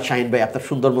very much Shahin ভাই আপনার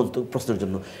সুন্দর প্রশ্নের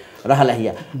জন্য। রাহাল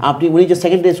আহিয়া, আপনি উনি যে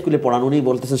সেকেন্ডারি স্কুলে পড়ান, উনি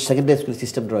বলতেছেন সেকেন্ডারি স্কুলের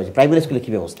সিস্টেমটা রয়েছে, প্রাইমারি স্কুলে কি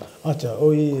ব্যবস্থা? আচ্ছা,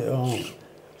 ওই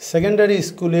সেকেন্ডারি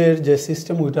স্কুলের যে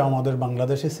সিস্টেম, ওইটা আমাদের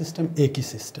বাংলাদেশের সিস্টেম একই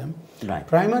সিস্টেম।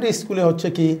 প্রাইমারি স্কুলে হচ্ছে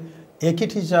কি একই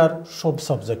টিচার সব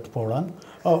সাবজেক্ট পড়ান।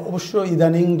 অবশ্য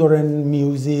ইদানিং ধরেন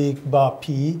মিউজিক বা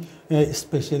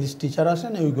স্পেশালিস্ট টিচার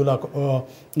আসেন, ওইগুলা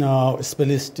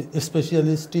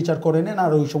স্পেশালিস্ট টিচার করে নেন,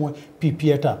 আর ওই সময়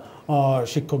পিপিএটা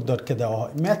শিক্ষকদেরকে দেওয়া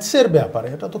হয়। ম্যাথসের ব্যাপারে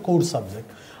এটা তো কোর সাবজেক্ট,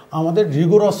 আমাদের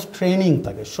রিগোরাস ট্রেনিং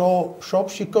থাকে সব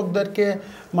শিক্ষকদেরকে,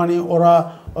 মানে ওরা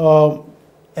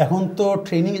এখন তো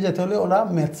ট্রেনিংয়ে যেতে হলে ওরা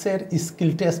ম্যাথসের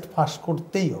স্কিল টেস্ট পাস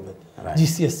করতেই হবে,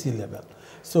 জিসিএসসি লেভেল।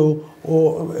 সো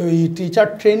ওই টিচার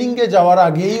ট্রেনিংয়ে যাওয়ার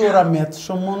আগেই ওরা ম্যাথস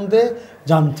সম্বন্ধে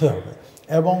জানতে হবে।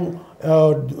 এবং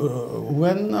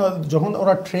যখন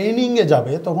ওরা ট্রেনিংয়ে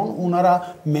যাবে তখন ওনারা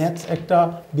ম্যাথস একটা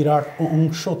বিরাট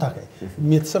অংশ থাকে,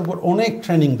 ম্যাথসের উপর অনেক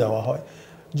ট্রেনিং দেওয়া হয়।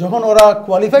 যখন ওরা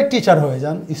কোয়ালিফাইড টিচার হয়ে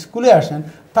যান, স্কুলে আসেন,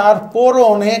 তারপরও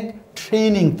অনেক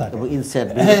ট্রেনিং থাকে,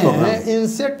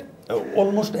 ইনসেট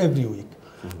অলমোস্ট এভরি উইক।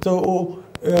 তো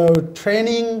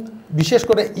ট্রেনিং বিশেষ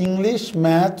করে English,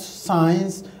 maths,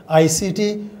 science, ICT,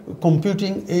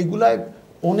 computing এইগুলায়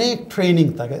অনেক ট্রেনিং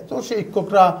থাকে। তো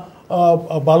শিক্ষকরা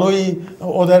ভালোই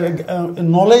ওদের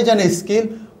নলেজ অ্যান্ড স্কিল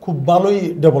খুব ভালোই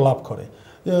ডেভেলপ করে।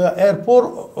 এরপর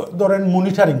ধরেন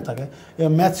মনিটরিং থাকে,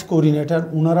 ম্যাথস কোঅর্ডিনেটর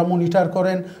ওনারা মনিটর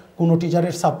করেন, কোনো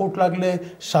টিচারের সাপোর্ট লাগলে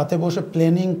সাথে বসে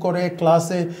প্ল্যানিং করে,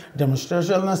 ক্লাসে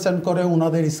ডেমনস্ট্রেশন করে,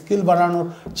 ওনাদের স্কিল বাড়ানোর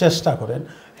চেষ্টা করেন।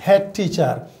 হেড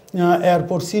টিচার,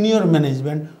 এরপর সিনিয়র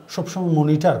ম্যানেজমেন্ট সবসময়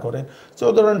মনিটর করেন। তো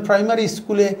ধরেন প্রাইমারি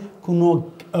স্কুলে কোনো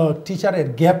টিচারের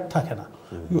গ্যাপ থাকে না,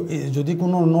 যদি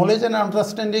কোনো নলেজ অ্যান্ড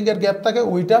আন্ডারস্ট্যান্ডিংয়ের গ্যাপ থাকে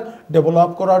ওইটা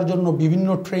ডেভেলপ করার জন্য বিভিন্ন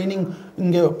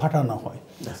ট্রেনিংয়ে পাঠানো হয়।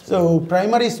 তো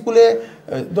প্রাইমারি স্কুলে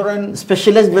ধরেন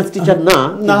স্পেশালাইজড ম্যাথস টিচার না,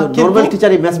 নরমাল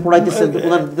টিচারই ম্যাথস পড়াইতেছেন,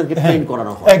 ওনাদেরকে ট্রেন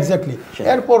করানো হয়। এক্স্যাক্টলি।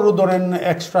 এরপর ধরেন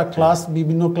এক্সট্রা ক্লাস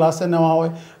বিভিন্ন ক্লাসে নেওয়া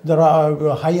হয়, যারা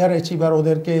হাইয়ার অ্যাচিভার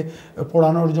ওদেরকে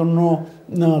পড়ানোর জন্য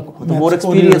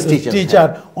টিচার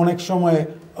অনেক সময়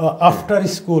আফটার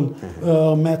স্কুল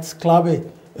ম্যাথস ক্লাবে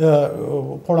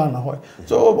পড়ানো হয়।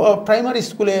 তো প্রাইমারি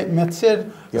স্কুলে ম্যাথসের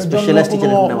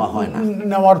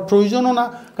নেওয়ার প্রয়োজনও না,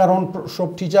 কারণ সব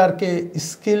টিচারকে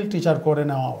স্কিল টিচার করে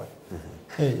নেওয়া হয়।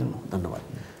 এই জন্য ধন্যবাদ।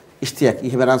 Ishtiaq, you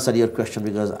have answered your question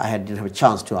because I didn't have a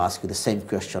chance to ask you the same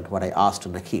question what I asked to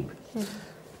Nakib.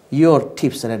 Your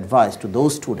tips and advice to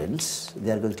those students,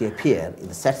 they are going to appear in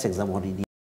the SATS exam or in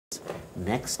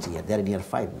next year. They are in year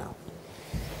 5 now.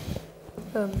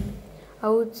 I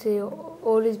would say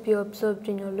always be observed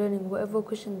in your learning. Whatever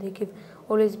question they give,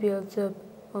 always be observed.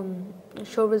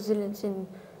 Show resilience in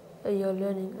your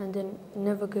learning, and then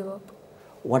never give up.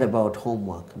 What about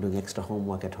homework, doing extra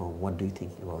homework at home? What do you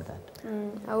think about that?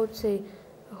 I would say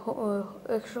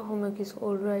extra homework is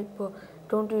all right, but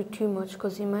don't do it too much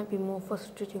because it might be more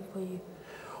frustrating for you.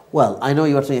 Well, I know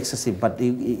you are saying excessive, but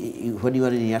when you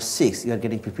are in year 6, you are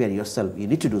getting prepared yourself. You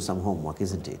need to do some homework,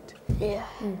 isn't it? Yeah.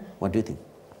 What do you think?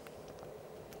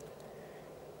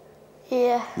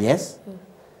 Yeah. Yes?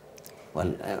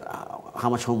 Well, how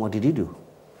much homework did you do?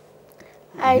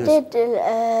 I did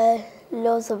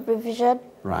loads of revision.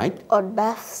 Right. On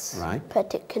maths. Right.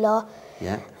 Particular.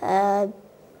 Yeah.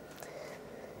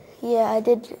 Yeah, I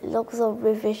did lots of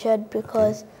revision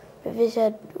because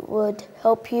revision would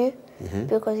help you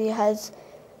because it has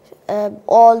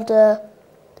all the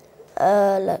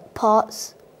like parts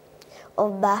of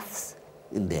maths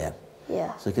in there.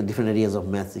 Yeah. So you can different areas of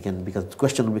maths, you can, because the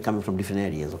question will be coming from different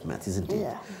areas of maths, isn't it?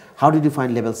 Yeah. How did you find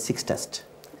level 6 test?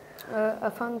 I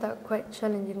found that quite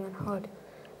challenging and hard,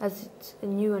 as it's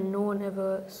new and no one ever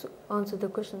answered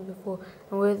the question before.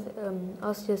 And with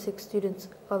us year 6 students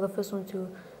are the first one to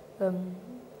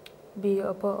be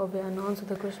a part of it and answer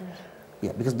the questions.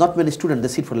 Yeah, because not many students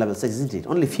they sit for level 6, isn't it?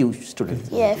 Only few students.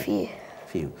 Yeah,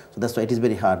 few. So that's why it is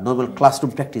very hard. Normal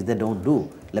classroom practice they don't do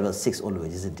level 6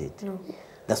 always, isn't it? No.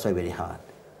 That's why very hard,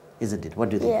 isn't it? What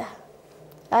do you think?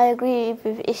 Yeah, I agree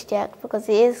with Ishtiaq because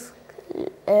it is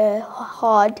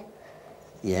hard.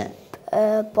 Yeah.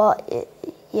 But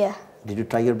yeah. Did you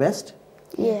try your best?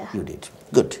 Yeah. You did.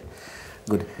 Good.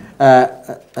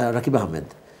 Rakib Ahmed,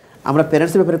 আমরা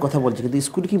প্যারেন্টসের ব্যাপারে কথা বলছি, কিন্তু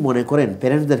school কি মনে করেন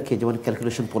প্যারেন্টসদেরকে যেমন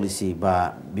calculation policy বা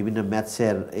বিভিন্ন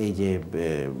ম্যাথসের এই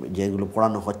যেগুলো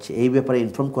পড়ানো হচ্ছে এই ব্যাপারে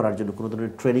ইনফর্ম করার জন্য কোনো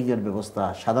ধরনের ট্রেনিংয়ের ব্যবস্থা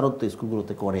সাধারণত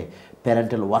স্কুলগুলোতে করে,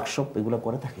 প্যারেন্টাল ওয়ার্কশপ এগুলো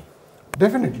করে থাকে?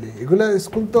 ডেফিনেটলি এগুলো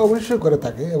স্কুল তো অবশ্যই করে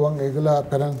থাকে এবং এগুলা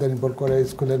প্যারেন্টদের ইনভলভ করে।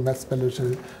 স্কুলের ম্যাথস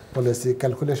পলিসি,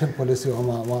 ক্যালকুলেশন পলিসি,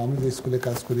 আমি যে স্কুলে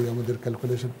কাজ করি আমাদের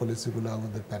ক্যালকুলেশন পলিসিগুলো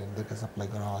আমাদের প্যারেন্টদেরকে সাপ্লাই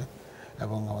করা হয়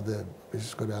এবং আমাদের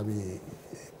বিশেষ করে আমি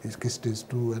স্টেজ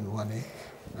 2 and 1-এ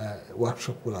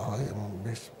ওয়ার্কশপগুলো হয় এবং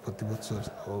বেশ প্রতি বছর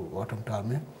অটম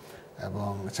টার্মে, এবং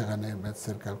সেখানে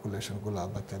ম্যাথসের ক্যালকুলেশনগুলো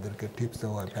বাচ্চাদেরকে টিপস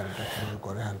দেওয়া হয়, প্যারেন্টরা কীভাবে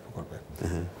করে হেল্প করবে।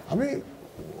 আমি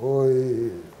ওই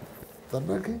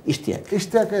তারপরে কি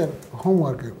ইশতিয়াকের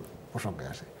হোমওয়ার্কের প্রসঙ্গে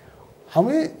আসে,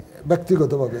 আমি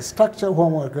ব্যক্তিগতভাবে স্ট্রাকচার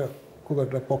হোমওয়ার্কের খুব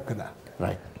একটা পক্ষে না।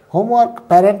 হোমওয়ার্ক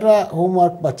প্যারেন্টরা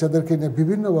হোমওয়ার্ক বাচ্চাদেরকে নিয়ে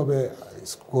বিভিন্নভাবে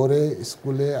করে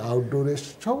স্কুলে আউটডোরে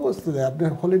সমস্ত আপনি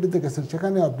হলিডেতে গেছেন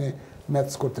সেখানে আপনি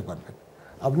ম্যাথস করতে পারবেন,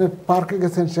 আপনি পার্কে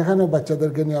গেছেন সেখানেও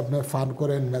বাচ্চাদেরকে নিয়ে আপনি ফান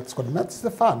করেন, ম্যাথস করেন। Maths is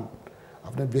a fun.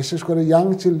 আপনি বিশেষ করে ইয়াং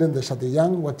চিলড্রেনদের সাথে, ইয়াং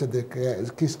বাচ্চাদেরকে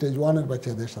কি স্টেজ 1-এর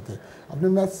বাচ্চাদের সাথে আপনি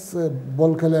ম্যাথস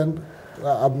বল খেলেন,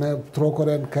 আপনি থ্রো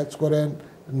করেন, ক্যাচ করেন,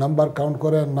 নাম্বার কাউন্ট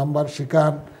করেন, নাম্বার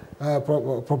শেখান,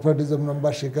 প্রপার্টিজ অফ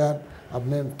নাম্বার শেখান,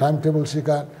 আপনি টাইম টেবিল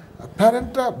শেখান,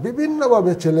 প্যারেন্টরা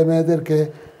বিভিন্নভাবে ছেলে মেয়েদেরকে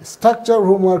স্ট্রাকচার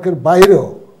হোমওয়ার্কের বাইরেও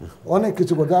অনেক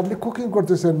কিছু করতে, আপনি কুকিং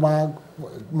করতেছেন,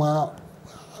 মা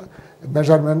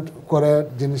মেজারমেন্ট করে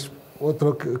জিনিসপত্র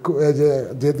যে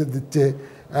যেতে দিচ্ছে,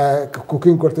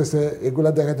 কুকিং করতেছে,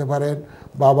 এগুলা দেখাতে পারেন।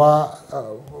 বাবা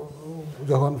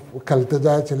যখন খেলতে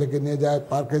যায়, ছেলেকে নিয়ে যায়,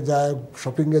 পার্কে যায়,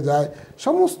 শপিংয়ে যায়,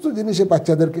 সমস্ত জিনিসে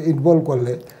বাচ্চাদেরকে ইনভলভ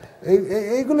করলে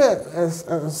এইগুলো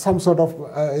some sort of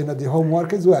the homework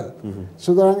is well.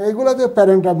 সুতরাং এইগুলোতে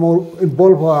প্যারেন্টরা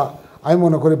ইনভলভ হওয়া আমি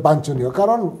মনে করি বাঞ্ছনীয়।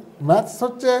 কারণ ম্যাথস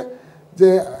হচ্ছে যে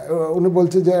উনি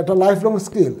বলছে যে এটা লাইফ লং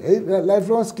স্কিল। এই লাইফ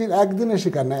লং স্কিল একদিনে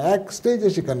শেখার না, এক স্টেজে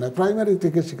শেখার না, প্রাইমারি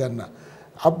থেকে শেখার না,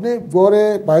 আপনি ঘরে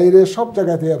বাইরে সব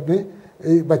জায়গাতে আপনি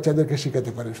এই বাচ্চাদেরকে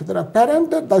শেখাতে পারেন। সুতরাং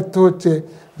প্যারেন্টের দায়িত্ব হচ্ছে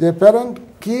যে প্যারেন্ট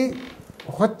কি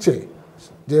হচ্ছে,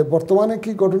 যে বর্তমানে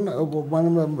কি ঘটনা, মানে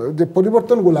যে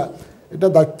পরিবর্তনগুলা, এটা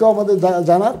দায়িত্ব আমাদের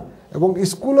জানার, এবং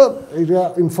স্কুলও এটা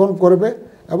ইনফর্ম করবে,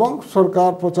 এবং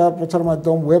সরকার প্রচার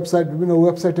মাধ্যম, ওয়েবসাইট, বিভিন্ন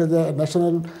ওয়েবসাইটে যে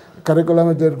ন্যাশনাল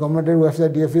কারিকুলামের যে গভর্নমেন্টের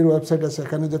ওয়েবসাইট, ডিএফির ওয়েবসাইট আছে,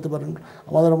 সেখানে যেতে পারেন।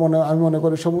 আমি মনে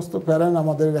করি সমস্ত প্যারেন্ট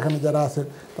আমাদের এখানে যারা আছে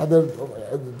তাদের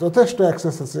যথেষ্ট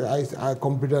অ্যাক্সেস আছে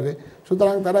কম্পিউটারে,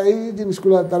 সুতরাং তারা এই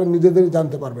জিনিসগুলো তারা নিজেদের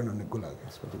জানতে পারবেন অনেকগুলো।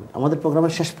 আমাদের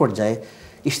প্রোগ্রামের শেষ পর্যায়ে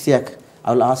Ishtiaq, I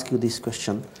will ask you this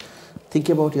question. Think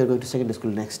about you are going to secondary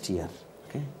school next year.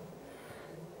 Okay.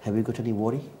 Have you got any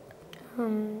worry?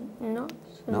 No,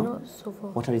 No? not so far.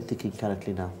 What are you thinking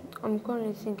currently now? I'm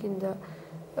currently thinking that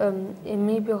it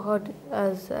may be hard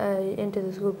as I enter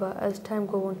the school, but as time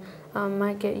goes on, I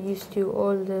might get used to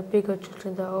all the bigger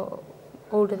children that are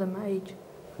older than my age.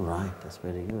 Right, that's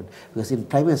very good. Because in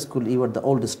primary school, you were the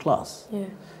oldest class. Yeah.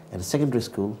 And in secondary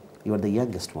school, you are the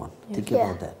youngest one. Think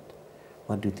about that.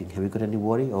 What do you think? Have you got any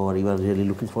worry, or you are really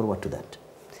looking forward to that?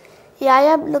 Yeah, I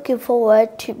am looking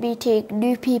forward to meeting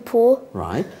new people.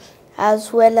 Right.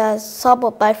 As well as some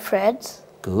of my friends.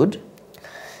 Good.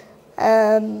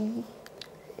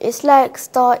 It's like